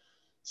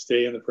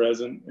stay in the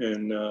present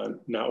and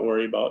not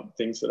worry about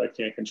things that I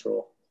can't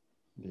control.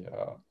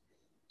 Yeah.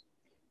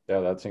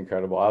 Yeah, that's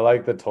incredible. I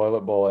like the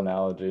toilet bowl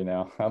analogy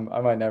now.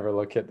 I might never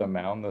look at the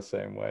mound the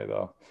same way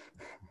though.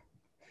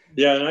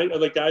 Yeah, and I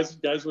like guys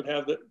would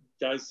have the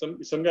guys.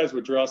 Some guys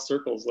would draw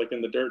circles like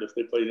in the dirt if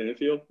they played in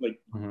infield. Like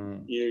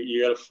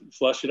you got to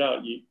flush it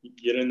out. You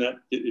get in that.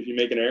 If you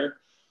make an error,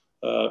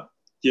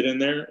 get in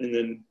there, and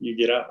then you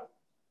get out.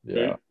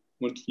 Yeah.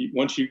 Right?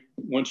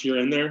 Once you're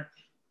in there,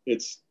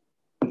 it's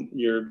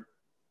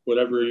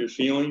whatever you're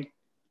feeling.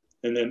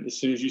 And then as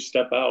soon as you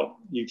step out,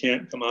 you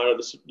can't come out of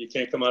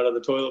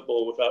the toilet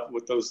bowl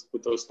with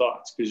those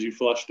thoughts, because you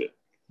flushed it.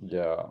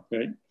 Yeah.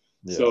 Right.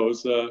 Yeah. So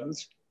it's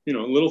you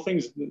know, little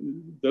things,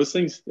 those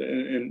things,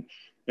 and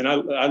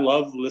I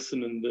love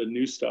listening to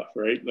new stuff.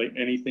 Right. Like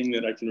anything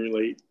that I can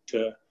relate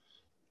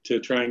to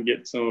try and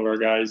get some of our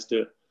guys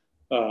to,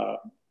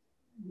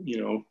 you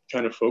know,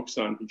 kind of focus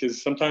on,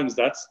 because sometimes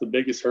that's the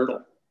biggest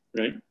hurdle.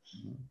 Right.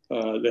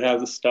 They have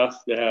the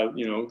stuff, they have,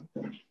 you know,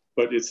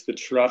 but it's the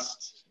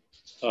trust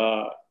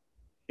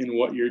in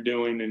what you're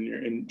doing,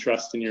 and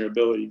trust in your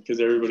ability, because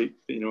everybody,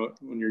 you know,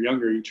 when you're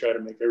younger, you try to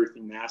make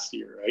everything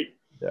nastier, right?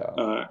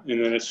 Yeah.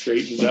 And then it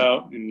straightens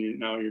out, and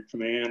now you're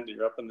command,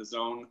 you're up in the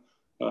zone,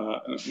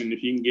 and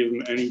if you can give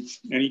them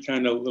any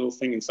kind of little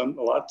thing, and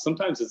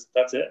sometimes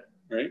that's it,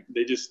 right?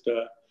 They just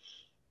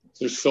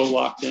they're so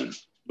locked in,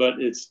 but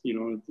it's, you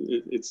know,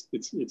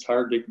 it's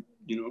hard to,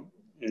 you know,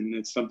 and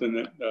it's something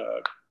that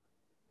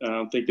I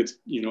don't think it's,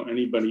 you know,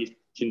 anybody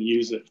can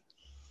use it.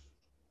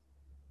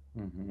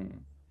 Mm-hmm.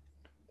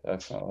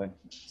 Definitely.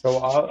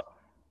 So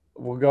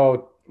we'll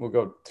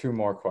go two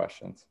more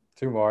questions,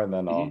 and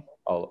then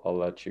I'll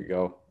let you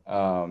go.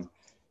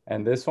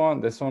 And this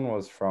one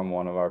was from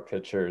one of our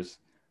pitchers,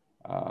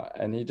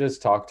 and he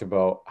just talked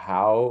about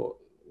how,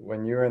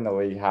 when you were in the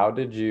league, how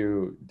did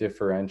you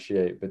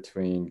differentiate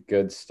between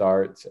good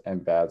starts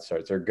and bad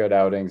starts, or good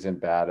outings and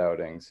bad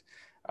outings?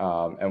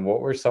 And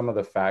what were some of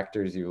the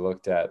factors you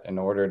looked at in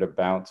order to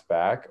bounce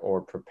back or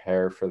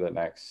prepare for the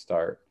next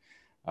start?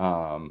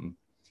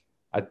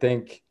 I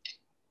think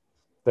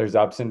there's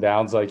ups and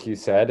downs, like you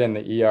said, and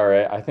the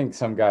ERA. I think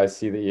some guys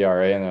see the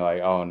ERA and they're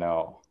like, oh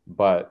no.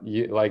 But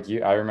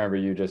I remember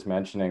you just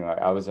mentioning, like,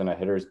 I was in a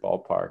hitter's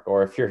ballpark,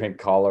 or if you're in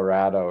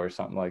Colorado or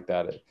something like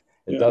that,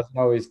 it doesn't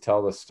always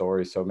tell the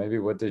story. So maybe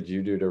what did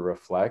you do to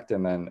reflect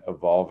and then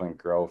evolve and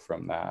grow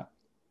from that?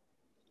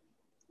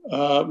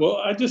 Well,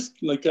 I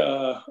just like,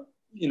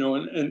 you know,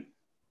 and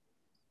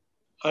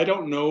I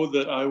don't know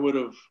that I would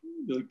have,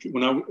 like,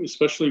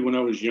 especially when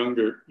I was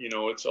younger, you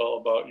know, it's all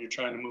about, you're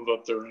trying to move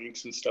up the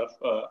ranks and stuff.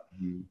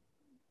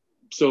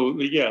 So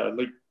yeah,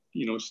 like,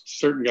 you know,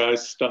 certain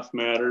guys, stuff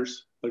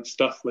matters. Like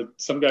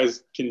some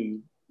guys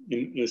can,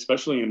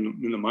 especially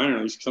in the minor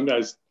leagues, some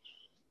guys,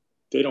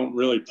 they don't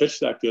really pitch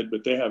that good,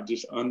 but they have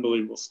just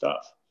unbelievable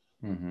stuff.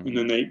 And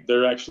then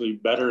they're actually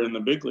better in the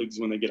big leagues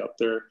when they get up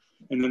there.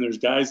 And then there's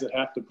guys that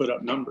have to put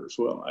up numbers.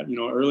 Well, you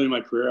know, early in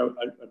my career,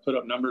 I put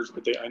up numbers,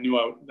 but I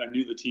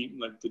knew the team,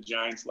 like the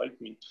Giants, liked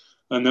me.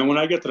 And then when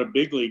I get to the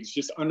big leagues,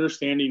 just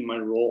understanding my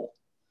role,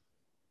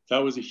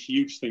 that was a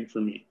huge thing for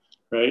me,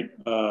 right?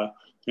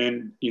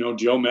 and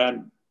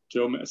Sosha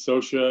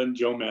and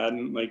Joe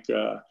Madden, like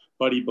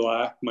Buddy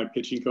Black, my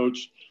pitching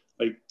coach,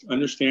 like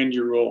understand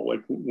your role.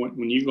 Like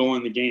when you go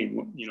in the game,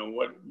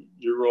 what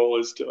your role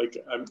is to, like,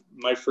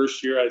 my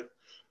first year,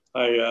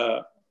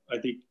 I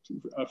think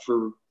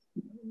for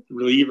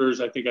relievers,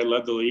 I think I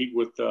led the league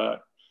with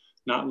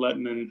not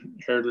letting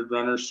inherited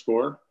runners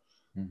score.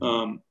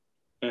 Mm-hmm.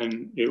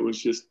 And it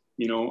was just,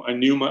 I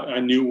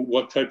knew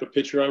what type of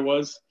pitcher I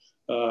was.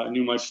 I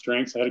knew my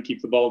strengths. I had to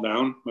keep the ball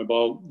down. My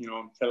ball,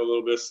 had a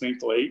little bit of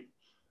sink late.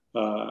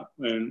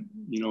 And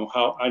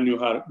how I knew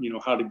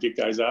how to get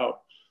guys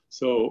out.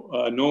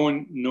 So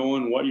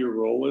knowing what your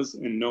role is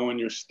and knowing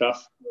your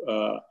stuff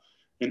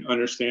and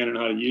understanding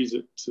how to use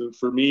it. So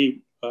for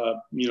me,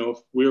 if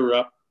we were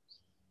up,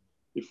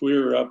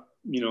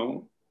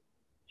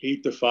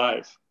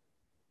 8-5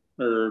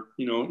 or,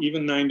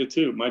 even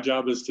 9-2, my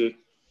job is to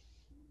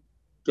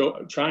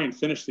go try and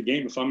finish the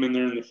game if I'm in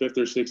there in the 5th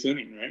or 6th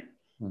inning, right?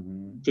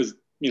 Because,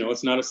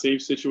 it's not a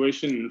save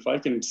situation. And if I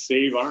can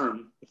save our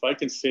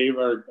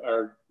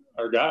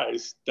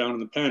guys down in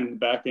the pen,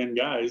 back end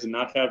guys, and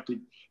not have to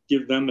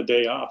give them a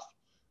day off,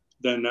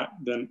 then I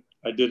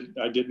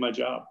did my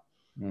job.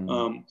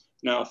 Now,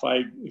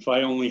 if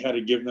I only had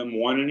to give them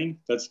 1 inning,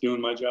 that's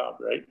doing my job,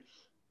 right?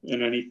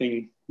 And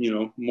anything,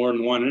 more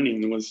than 1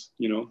 inning was,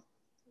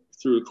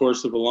 through the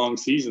course of a long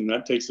season,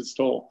 that takes its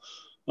toll.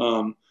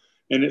 And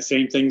the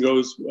same thing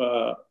goes,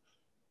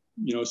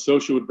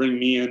 Sosha would bring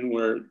me in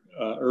where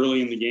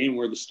early in the game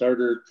where the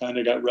starter kind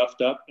of got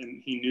roughed up,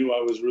 and he knew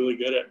I was really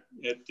good at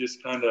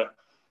just kind of,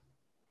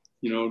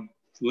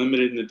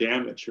 limiting the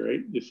damage, right?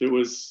 If it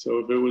was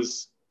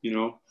 6-1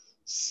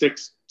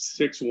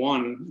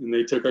 and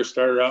they took our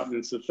starter out and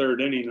it's the 3rd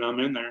inning and I'm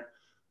in there,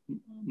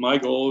 my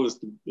goal is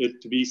to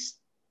be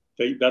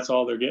that's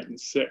all they're getting,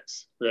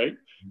 6, right?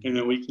 And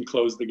then we can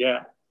close the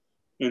gap.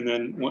 And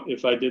then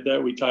if I did that,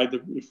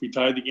 if we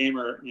tied the game,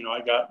 or,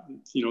 I got,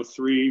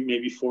 3,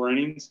 maybe 4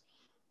 innings,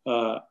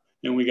 and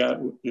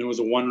it was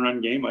a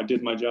 1-run game, I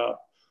did my job.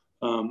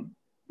 Now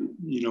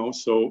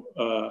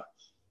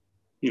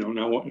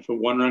if a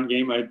 1-run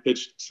game, I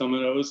pitched some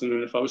of those. And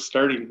then if I was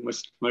starting,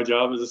 my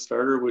job as a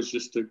starter was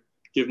just to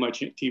give my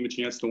team a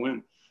chance to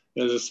win.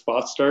 As a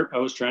spot start, I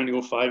was trying to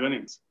go 5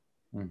 innings.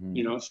 So and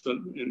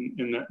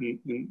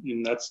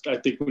that's, I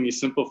think when you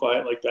simplify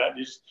it like that, I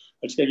just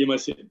gotta give my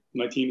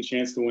team a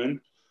chance to win.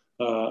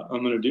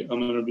 I'm gonna get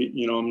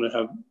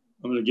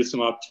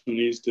some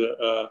opportunities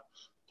to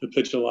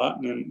pitch a lot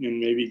and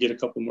maybe get a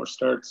couple more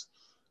starts.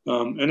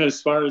 And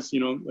as far as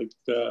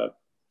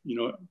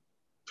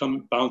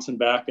come bouncing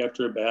back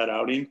after a bad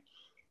outing,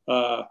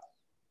 I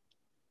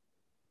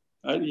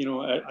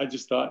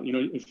just thought,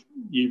 if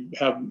you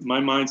have, my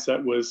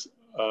mindset was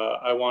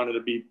I wanted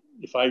to be,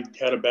 if I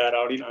had a bad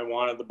outing, I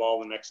wanted the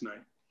ball the next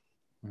night.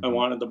 I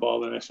wanted the ball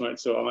the next night.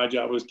 So my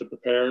job was to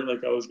prepare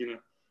like I was going to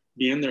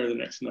be in there the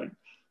next night.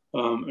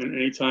 And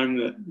anytime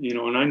that,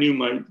 and I knew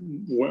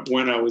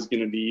when I was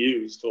going to be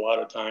used a lot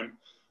of time.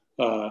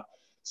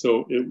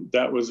 So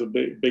that was a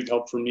big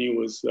help for me,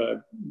 was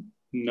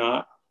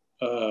not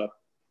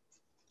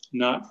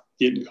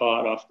getting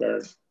caught off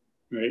guard.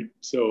 Right.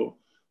 So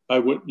I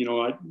would,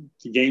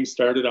 the game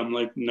started, I'm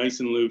like nice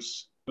and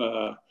loose,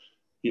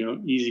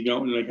 easy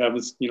going, like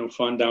having,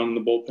 fun down in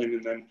the bullpen.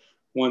 And then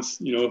once,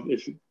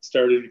 if it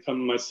started to come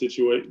to my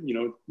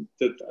situation,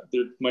 that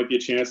there might be a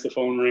chance the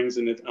phone rings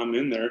and I'm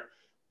in there,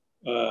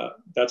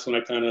 that's when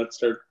I kind of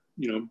start,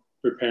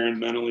 preparing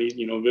mentally,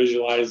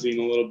 visualizing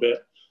a little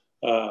bit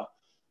of,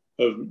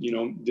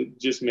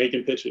 just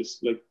making pitches,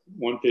 like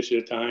one pitch at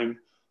a time.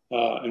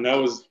 And that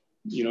was,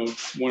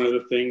 one of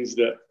the things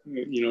that,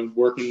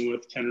 working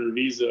with Ken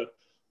Revisa,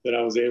 that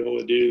I was able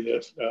to do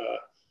that,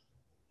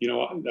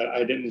 that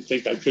I didn't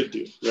think I could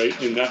do, right?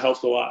 And that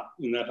helped a lot.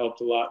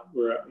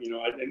 Where,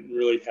 I didn't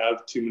really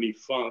have too many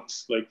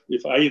funks. Like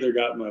if I either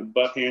got my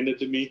butt handed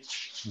to me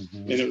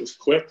and it was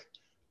quick,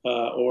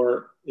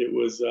 or it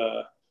was,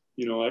 I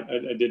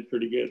did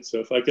pretty good. So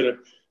if I could have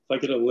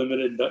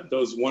limited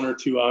those 1 or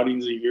 2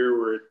 outings a year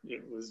where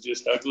it was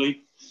just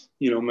ugly,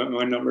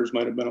 my numbers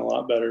might've been a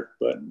lot better,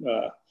 but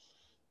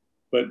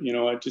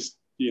I just,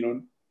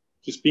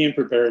 just being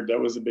prepared, that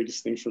was the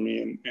biggest thing for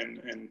me,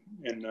 and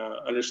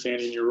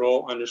understanding your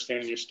role,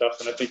 understanding your stuff.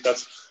 And I think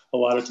that's a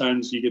lot of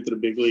times you get to the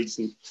big leagues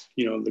and,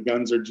 the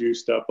guns are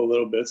juiced up a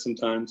little bit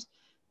sometimes.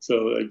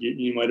 So like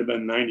you might've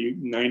been 90,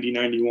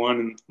 91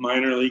 in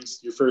minor leagues,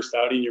 your first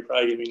outing, you're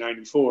probably gonna be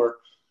 94,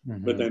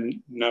 but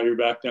then now you're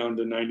back down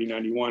to 90,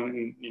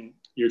 91 and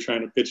you're trying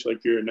to pitch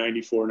like you're a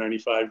 94,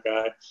 95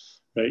 guy,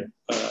 right?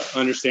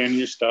 Understanding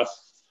your stuff.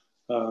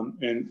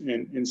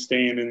 And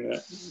staying in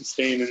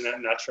that,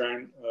 not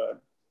trying to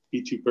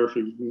be too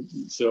perfect.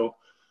 So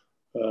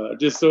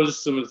just those are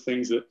some of the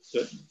things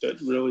that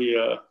really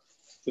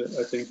that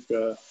I think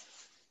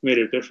made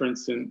a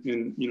difference in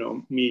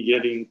me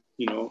getting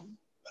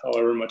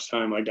however much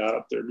time I got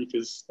up there,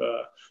 because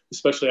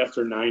especially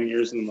after 9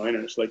 years in the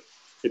minors, like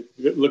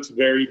it looks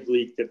very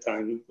bleak at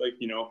times. Like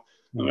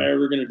am I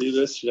ever going to do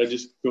this? Should I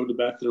just go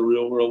back to the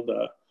real world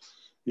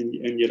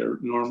and get a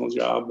normal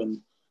job?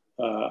 And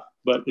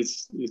But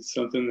it's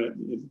something that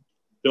it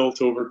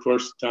built over the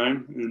course of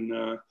time,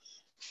 and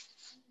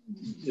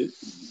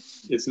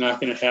it's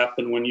not going to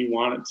happen when you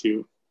want it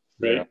to,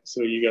 right? Yeah.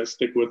 So you got to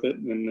stick with it,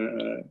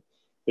 and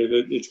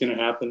it's going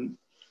to happen.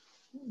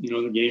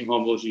 The game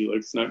humbles you. Like,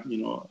 it's not,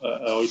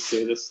 I always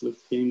say this, like,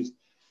 games,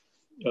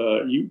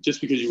 you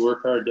just because you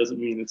work hard doesn't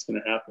mean it's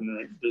going to happen,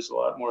 right? There's a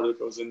lot more that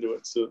goes into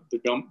it. So the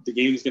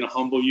game is going to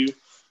humble you.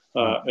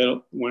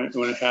 When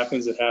it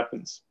happens, it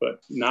happens,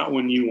 but not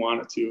when you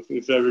want it to.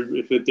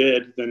 If it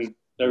did, then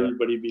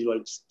everybody'd be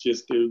like,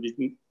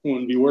 it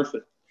wouldn't be worth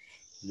it.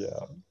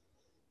 Yeah.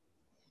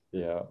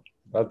 Yeah.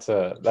 That's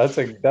a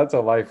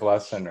life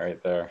lesson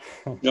right there.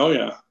 Oh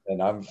yeah.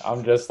 And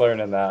I'm just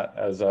learning that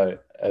as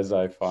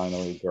I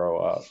finally grow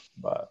up.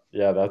 But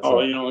yeah, that's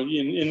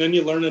and then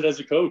you learn it as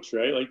a coach,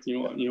 right? Like,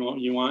 you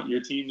want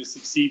your team to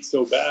succeed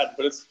so bad,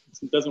 but it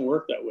doesn't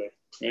work that way,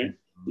 right?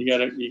 You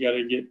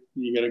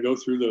gotta go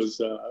through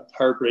those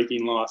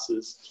heartbreaking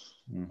losses.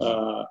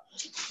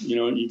 Mm-hmm.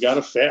 You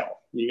gotta fail.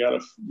 You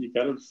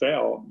gotta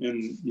fail,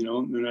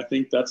 and I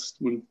think that's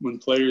when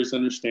players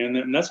understand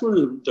that, and that's where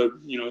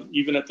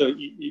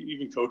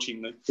even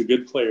coaching the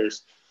good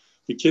players,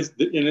 the kids,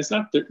 and it's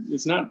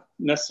not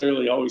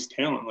necessarily always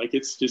talent. Like,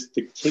 it's just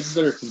the kids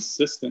that are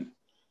consistent.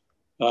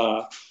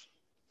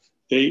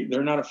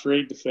 They're not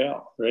afraid to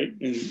fail, right?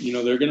 And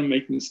they're gonna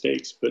make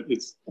mistakes, but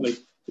it's like,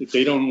 if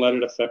they don't let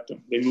it affect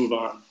them, they move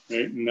on,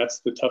 right? And that's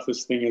the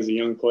toughest thing as a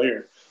young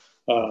player.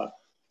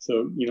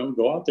 So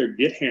go out there,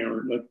 get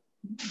hammered, like,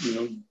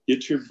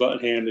 get your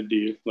butt handed to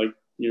you. Like,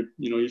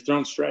 you're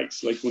throwing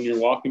strikes. Like, when you're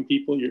walking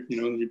people,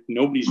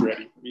 nobody's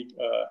ready.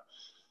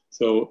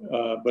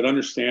 But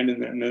understanding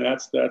that, and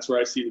that's where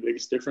I see the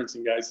biggest difference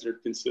in guys that are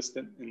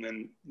consistent, and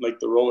then, like,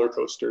 the roller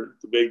coaster,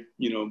 the big,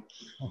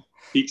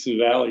 peaks and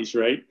valleys,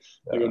 right?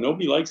 Yeah. I go,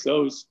 nobody likes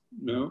those.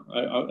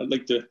 I'd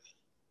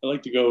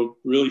like to go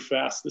really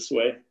fast this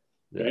way.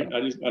 Right?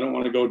 Yeah. I don't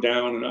want to go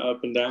down and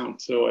up and down.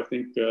 So I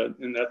think,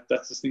 and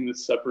that's the thing that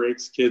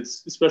separates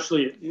kids,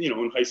 especially,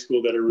 in high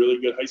school, that are really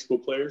good high school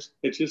players.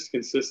 It's just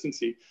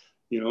consistency,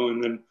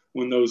 and then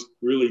when those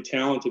really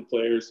talented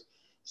players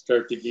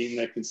start to gain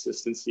that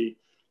consistency,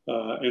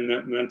 and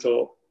that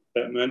mental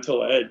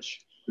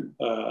edge,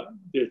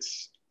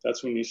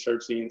 that's when you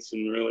start seeing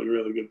some really,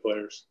 really good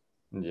players.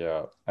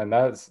 Yeah. And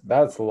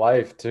that's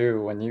life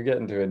too. When you get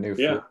into a new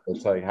field,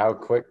 it's like, how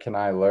quick can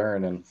I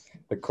learn? And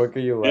the quicker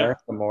you learn,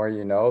 the more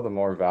you know, the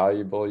more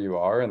valuable you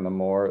are, and the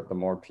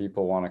more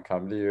people want to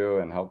come to you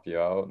and help you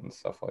out and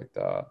stuff like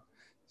that.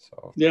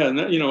 So and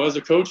that, as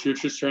a coach, you're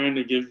just trying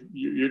to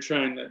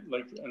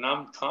like, and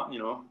I'm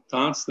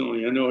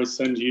constantly, I know I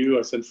send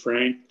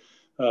Frank,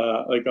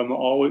 like, I'm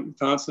always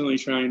constantly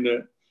trying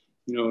to,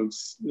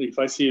 if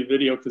I see a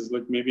video, because,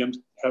 like, maybe I'm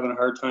having a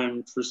hard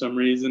time for some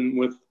reason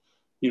with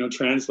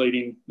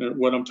translating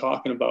what I'm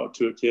talking about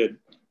to a kid,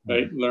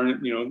 right? Mm-hmm.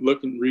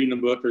 Learning, reading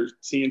a book or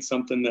seeing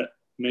something that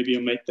maybe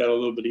will make that a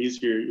little bit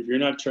easier. If you're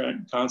not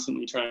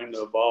constantly trying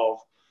to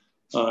evolve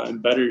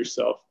and better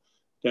yourself,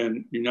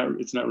 then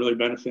it's not really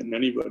benefiting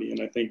anybody.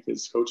 And I think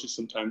as coaches,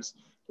 sometimes,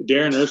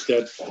 Darren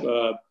Erstad,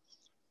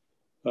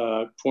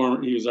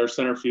 he was our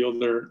center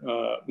fielder,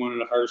 one of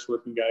the hardest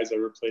working guys I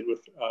ever played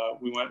with. I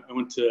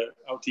went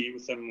out to eat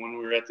with him when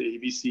we were at the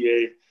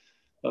ABCA.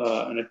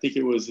 And I think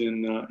it was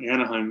in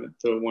Anaheim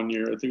the 1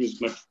 year. I think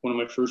it was one of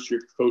my first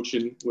year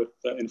coaching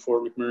in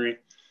Fort McMurray.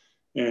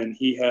 And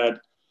he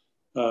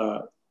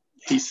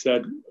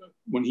said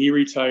when he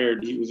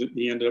retired,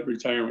 he ended up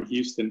retiring with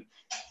Houston.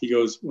 He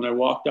goes, when I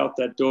walked out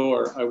that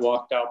door, I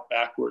walked out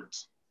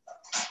backwards.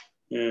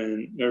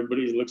 And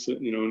everybody looks at,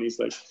 and he's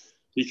like,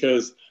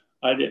 because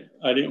I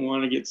didn't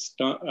want to get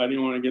stung. I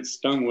didn't want to get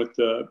stung with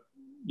the,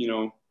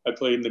 I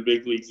played in the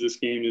big leagues. This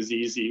game is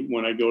easy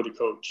when I go to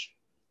coach.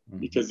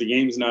 Because the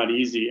game's not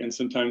easy. And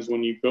sometimes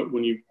when you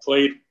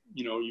played,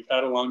 you've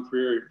had a long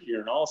career,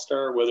 you're an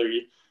all-star, whether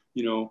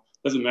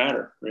doesn't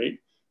matter, right?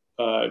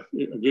 A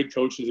good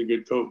coach is a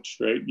good coach,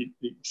 right? The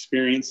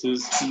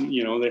experiences,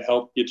 they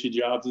help get you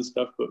jobs and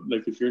stuff. But,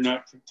 like, if you're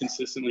not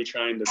consistently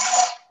trying to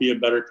be a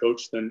better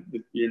coach, then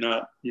you're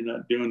not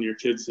doing your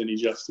kids any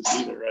justice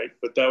either, right?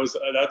 But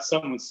that's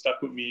something that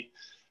stuck with me.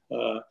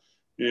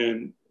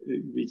 And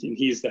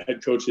he's the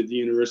head coach at the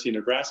University of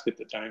Nebraska at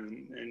the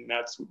time, and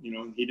that's,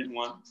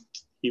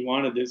 he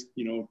wanted his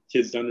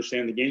kids to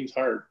understand the game's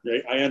hard,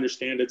 right? I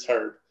understand it's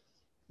hard.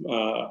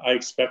 I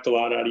expect a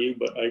lot out of you,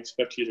 but I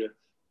expect you to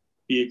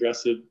be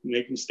aggressive,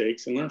 make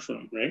mistakes, and learn from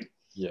them, right?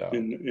 Yeah.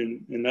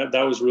 And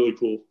that was really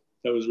cool.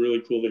 That was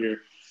really cool to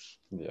hear.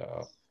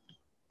 Yeah,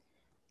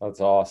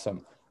 that's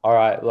awesome. All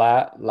right,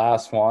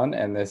 last one,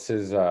 and this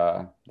is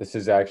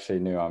actually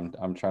new.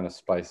 I'm trying to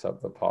spice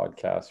up the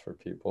podcast for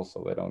people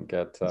so they don't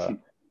get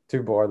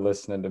too bored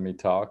listening to me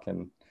talk.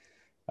 And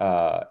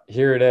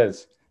here it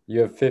is.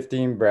 You have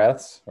 15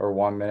 breaths or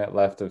 1 minute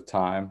left of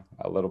time.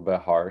 A little bit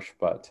harsh,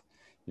 but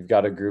you've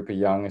got a group of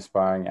young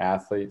aspiring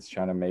athletes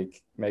trying to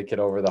make it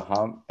over the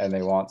hump, and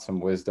they want some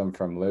wisdom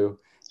from Lou.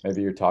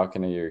 Maybe you're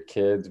talking to your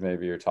kids.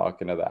 Maybe you're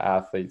talking to the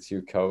athletes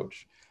you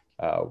coach.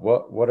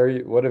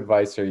 What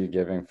advice are you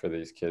giving for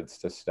these kids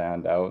to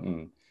stand out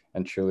and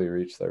truly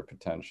reach their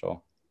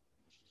potential?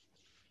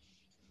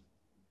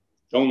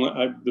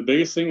 The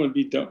biggest thing would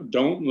be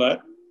don't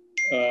let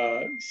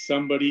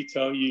somebody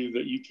tell you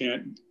that you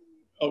can't.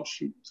 Oh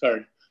shoot,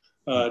 sorry.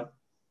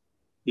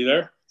 You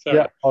there? Sorry.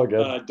 Yeah, all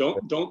good.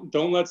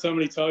 Don't let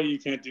somebody tell you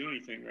can't do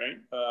anything, right?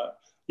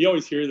 You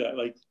always hear that,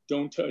 like,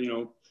 don't tell,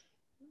 the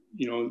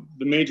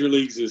major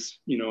leagues is,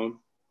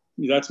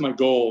 that's my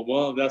goal.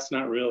 Well, that's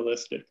not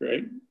realistic,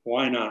 right?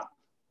 Why not?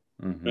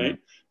 Mm-hmm. Right?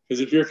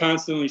 Because if you're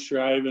constantly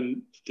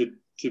striving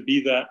to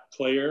be that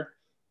player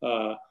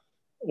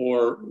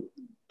or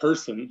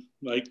person,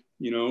 like,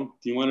 do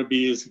you want to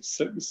be as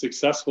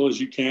successful as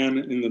you can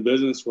in the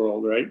business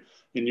world, right?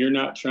 And you're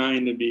not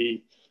trying to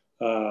be,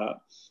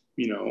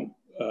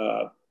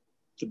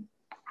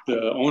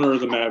 the owner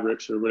of the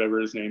Mavericks or whatever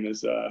his name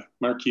is,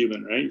 Mark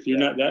Cuban, right? If you're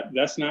not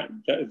that's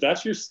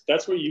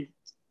what you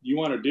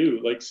want to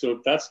do. Like, so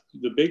if that's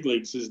the big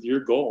leagues is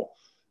your goal,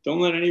 don't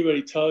let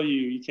anybody tell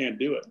you can't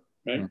do it,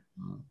 right?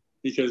 Mm-hmm.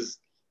 Because,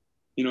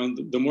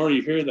 the more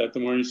you hear that, the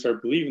more you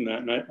start believing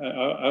that. And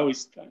I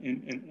always,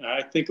 and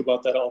I think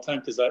about that all the time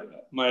because I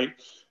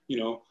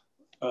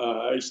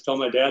used to tell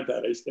my dad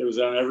that it was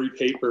on every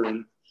paper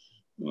and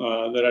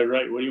that I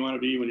write. What do you want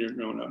to be when you're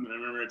growing up? And I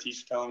remember a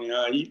teacher telling me,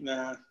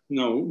 but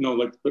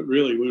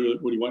really, what do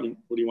you want?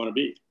 What do you want to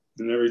be?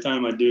 And every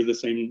time I do the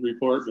same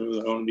report, I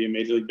want to be a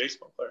Major League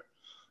Baseball player.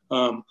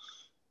 I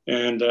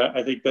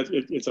think that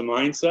it's a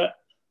mindset.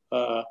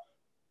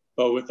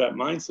 But with that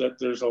mindset,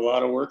 there's a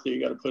lot of work that you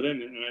got to put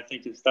in. And I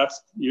think if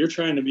you're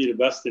trying to be the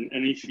best in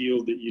any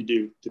field that you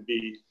do, to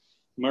be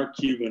Mark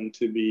Cuban,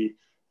 to be,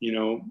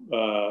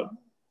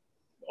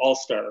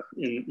 all-star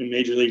in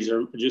major leagues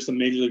or just a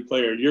major league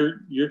player,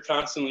 you're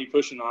constantly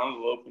pushing the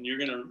envelope, and you're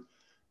gonna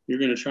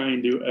try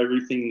and do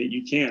everything that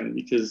you can,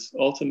 because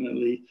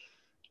ultimately,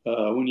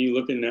 when you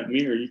look in that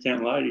mirror, you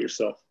can't lie to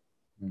yourself,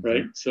 mm-hmm.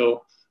 right?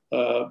 So,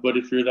 but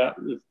if you're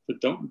but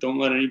don't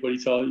let anybody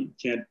tell you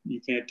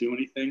you can't do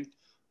anything.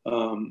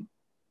 But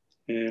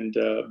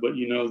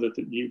that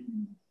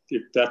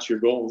if that's your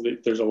goal,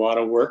 there's a lot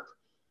of work.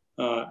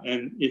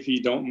 And if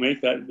you don't make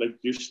that, like,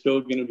 you're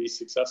still going to be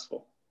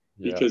successful,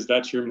 because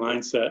that's your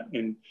mindset,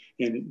 and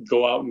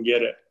go out and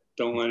get it.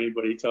 Don't let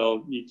anybody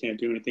tell you can't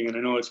do anything. And I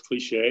know it's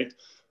cliche,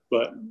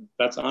 but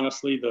that's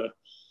honestly what,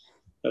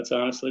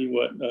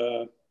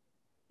 I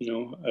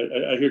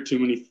hear too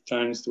many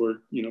times where,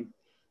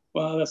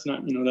 well, that's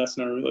not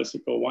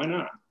realistic. Well, why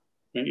not?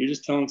 Right? You're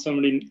just telling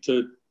somebody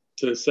to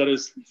set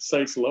his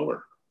sights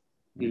lower,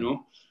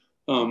 now,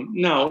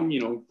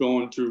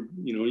 going through,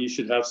 you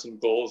should have some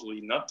goals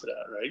leading up to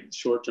that, right?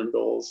 Short-term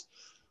goals,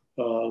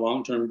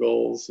 long-term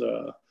goals,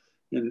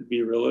 and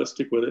be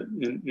realistic with it,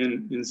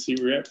 and see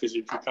where you're at. Because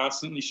if you're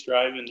constantly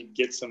striving to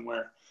get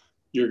somewhere,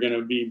 you're going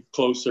to be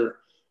closer.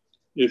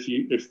 If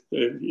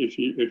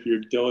you're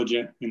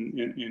diligent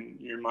and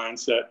your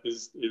mindset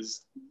is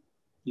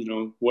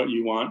what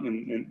you want,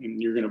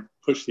 and you're going to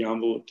push the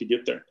envelope to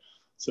get there.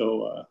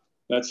 So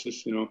that's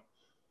just,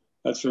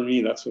 that's for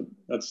me. That's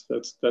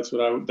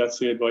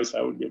the advice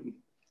I would give them.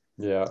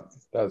 Yeah,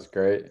 that's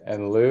great.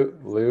 And Lou,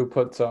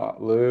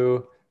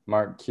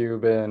 Mark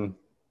Cuban,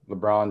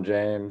 LeBron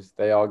James,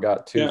 they all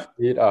got 2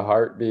 feet, a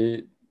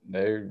heartbeat.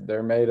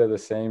 They're made of the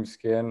same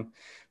skin.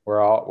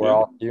 We're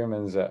all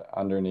humans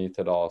underneath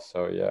it all.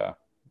 So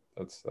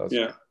that's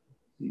yeah.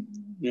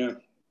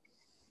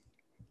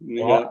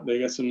 They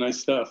got some nice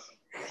stuff.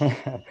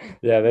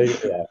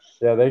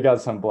 They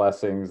got some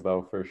blessings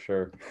though, for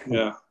sure.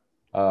 Yeah.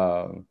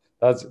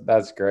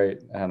 That's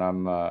great, and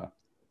I'm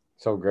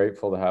so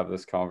grateful to have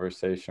this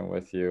conversation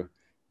with you.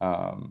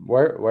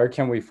 Where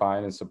can we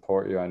find and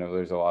support you? I know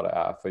there's a lot of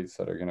athletes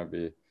that are going to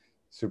be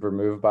super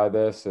moved by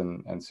this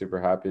and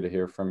super happy to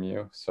hear from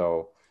you.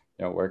 So,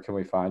 where can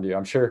we find you?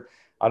 I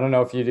don't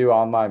know if you do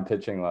online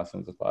pitching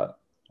lessons, but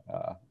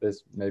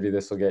this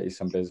will get you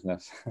some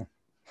business.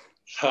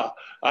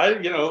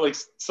 Like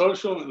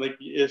social, like,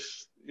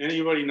 if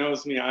anybody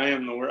knows me, I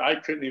am the worst. I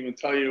couldn't even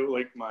tell you,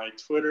 like, my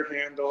Twitter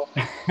handle.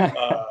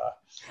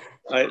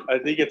 I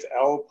think it's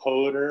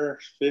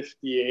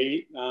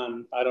lpoter58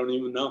 on, I don't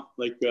even know,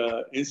 like,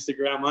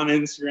 Instagram. On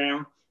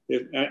Instagram,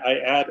 if I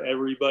add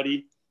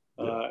everybody,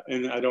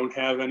 and I don't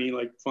have any,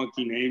 like,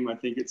 funky name. I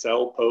think it's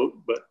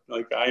lpote, but,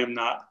 like, I am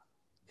not,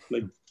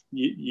 like,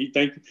 you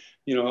think,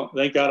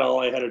 thank God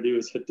all I had to do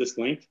is hit this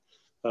link,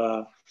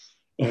 and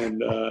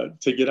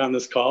to get on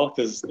this call,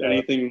 because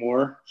anything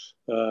more,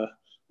 but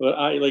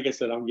like I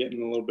said, I'm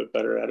getting a little bit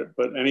better at it.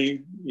 But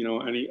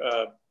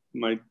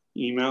my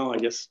email, I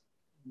guess,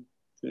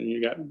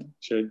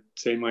 should I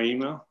say my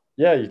email?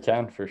 Yeah, you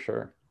can, for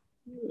sure.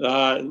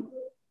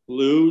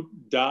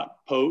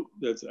 Lou.Pote,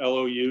 that's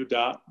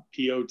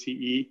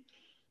LOU.POTE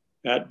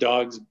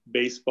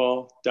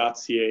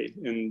 @dogsbaseball.ca,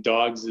 and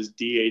dogs is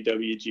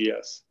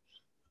DAWGS.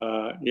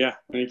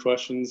 Any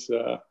questions?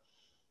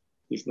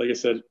 Like I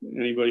said,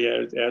 anybody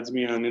adds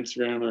me on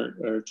Instagram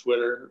or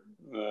Twitter,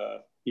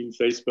 even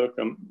Facebook,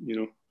 I'm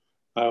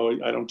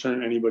I don't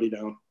turn anybody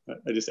down.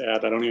 I just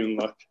add. I don't even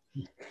look.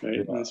 Right.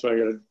 Yeah. And that's why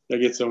I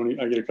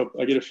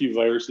get a few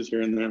viruses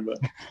here and there, but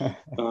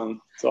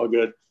it's all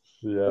good.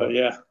 Yeah. But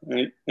yeah.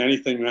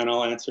 Anything, man,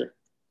 I'll answer.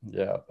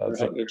 Yeah.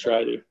 That's or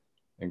try to.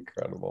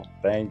 Incredible.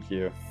 Thank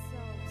you.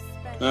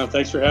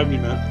 Thanks for having me,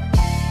 man.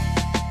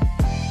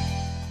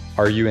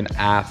 Are you an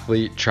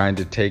athlete trying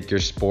to take your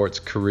sports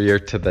career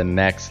to the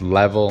next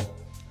level?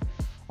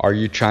 Are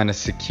you trying to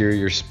secure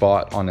your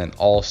spot on an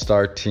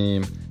all-star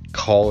team,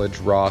 college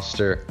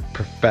roster,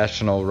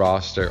 professional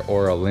roster,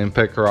 or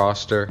Olympic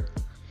roster?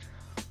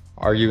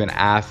 Are you an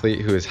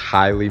athlete who is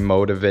highly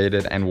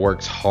motivated and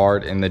works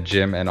hard in the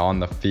gym and on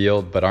the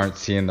field but aren't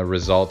seeing the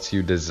results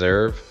you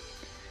deserve?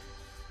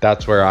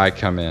 That's where I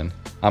come in.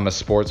 I'm a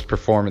sports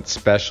performance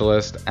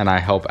specialist, and I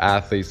help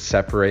athletes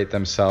separate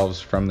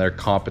themselves from their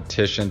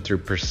competition through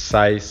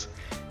precise,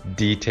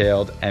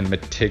 detailed, and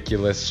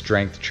meticulous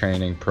strength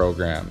training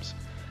programs.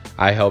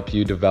 I help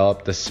you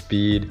develop the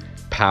speed,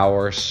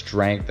 power,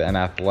 strength, and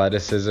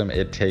athleticism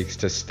it takes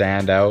to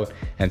stand out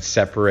and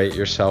separate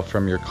yourself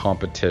from your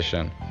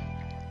competition.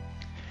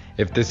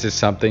 If this is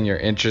something you're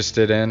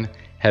interested in,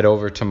 head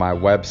over to my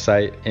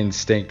website,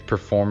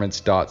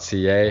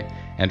 instinctperformance.ca,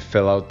 and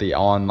fill out the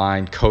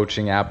online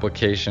coaching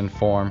application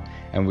form,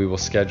 and we will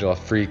schedule a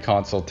free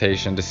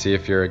consultation to see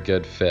if you're a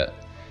good fit.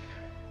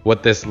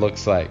 What this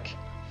looks like.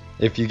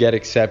 If you get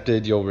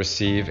accepted, you'll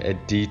receive a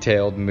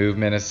detailed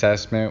movement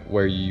assessment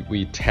where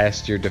we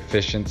test your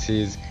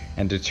deficiencies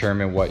and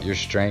determine what your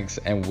strengths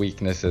and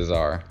weaknesses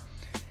are.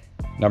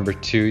 Number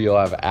 2, you'll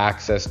have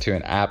access to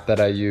an app that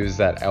I use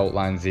that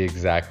outlines the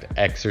exact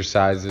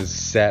exercises,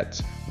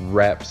 sets,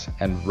 reps,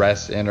 and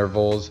rest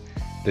intervals.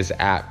 This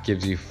app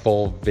gives you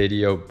full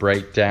video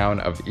breakdown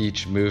of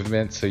each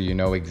movement so you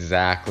know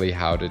exactly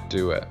how to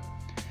do it.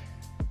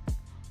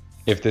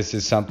 If this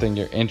is something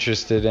you're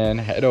interested in,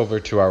 head over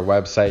to our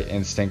website,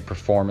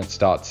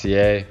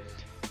 instinctperformance.ca.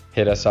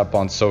 Hit us up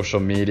on social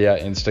media.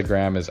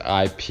 Instagram is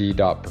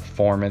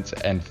ip.performance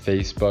and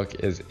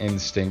Facebook is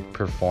Instinct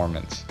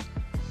Performance.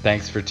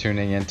 Thanks for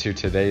tuning into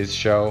today's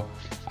show.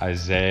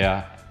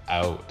 Isaiah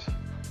out.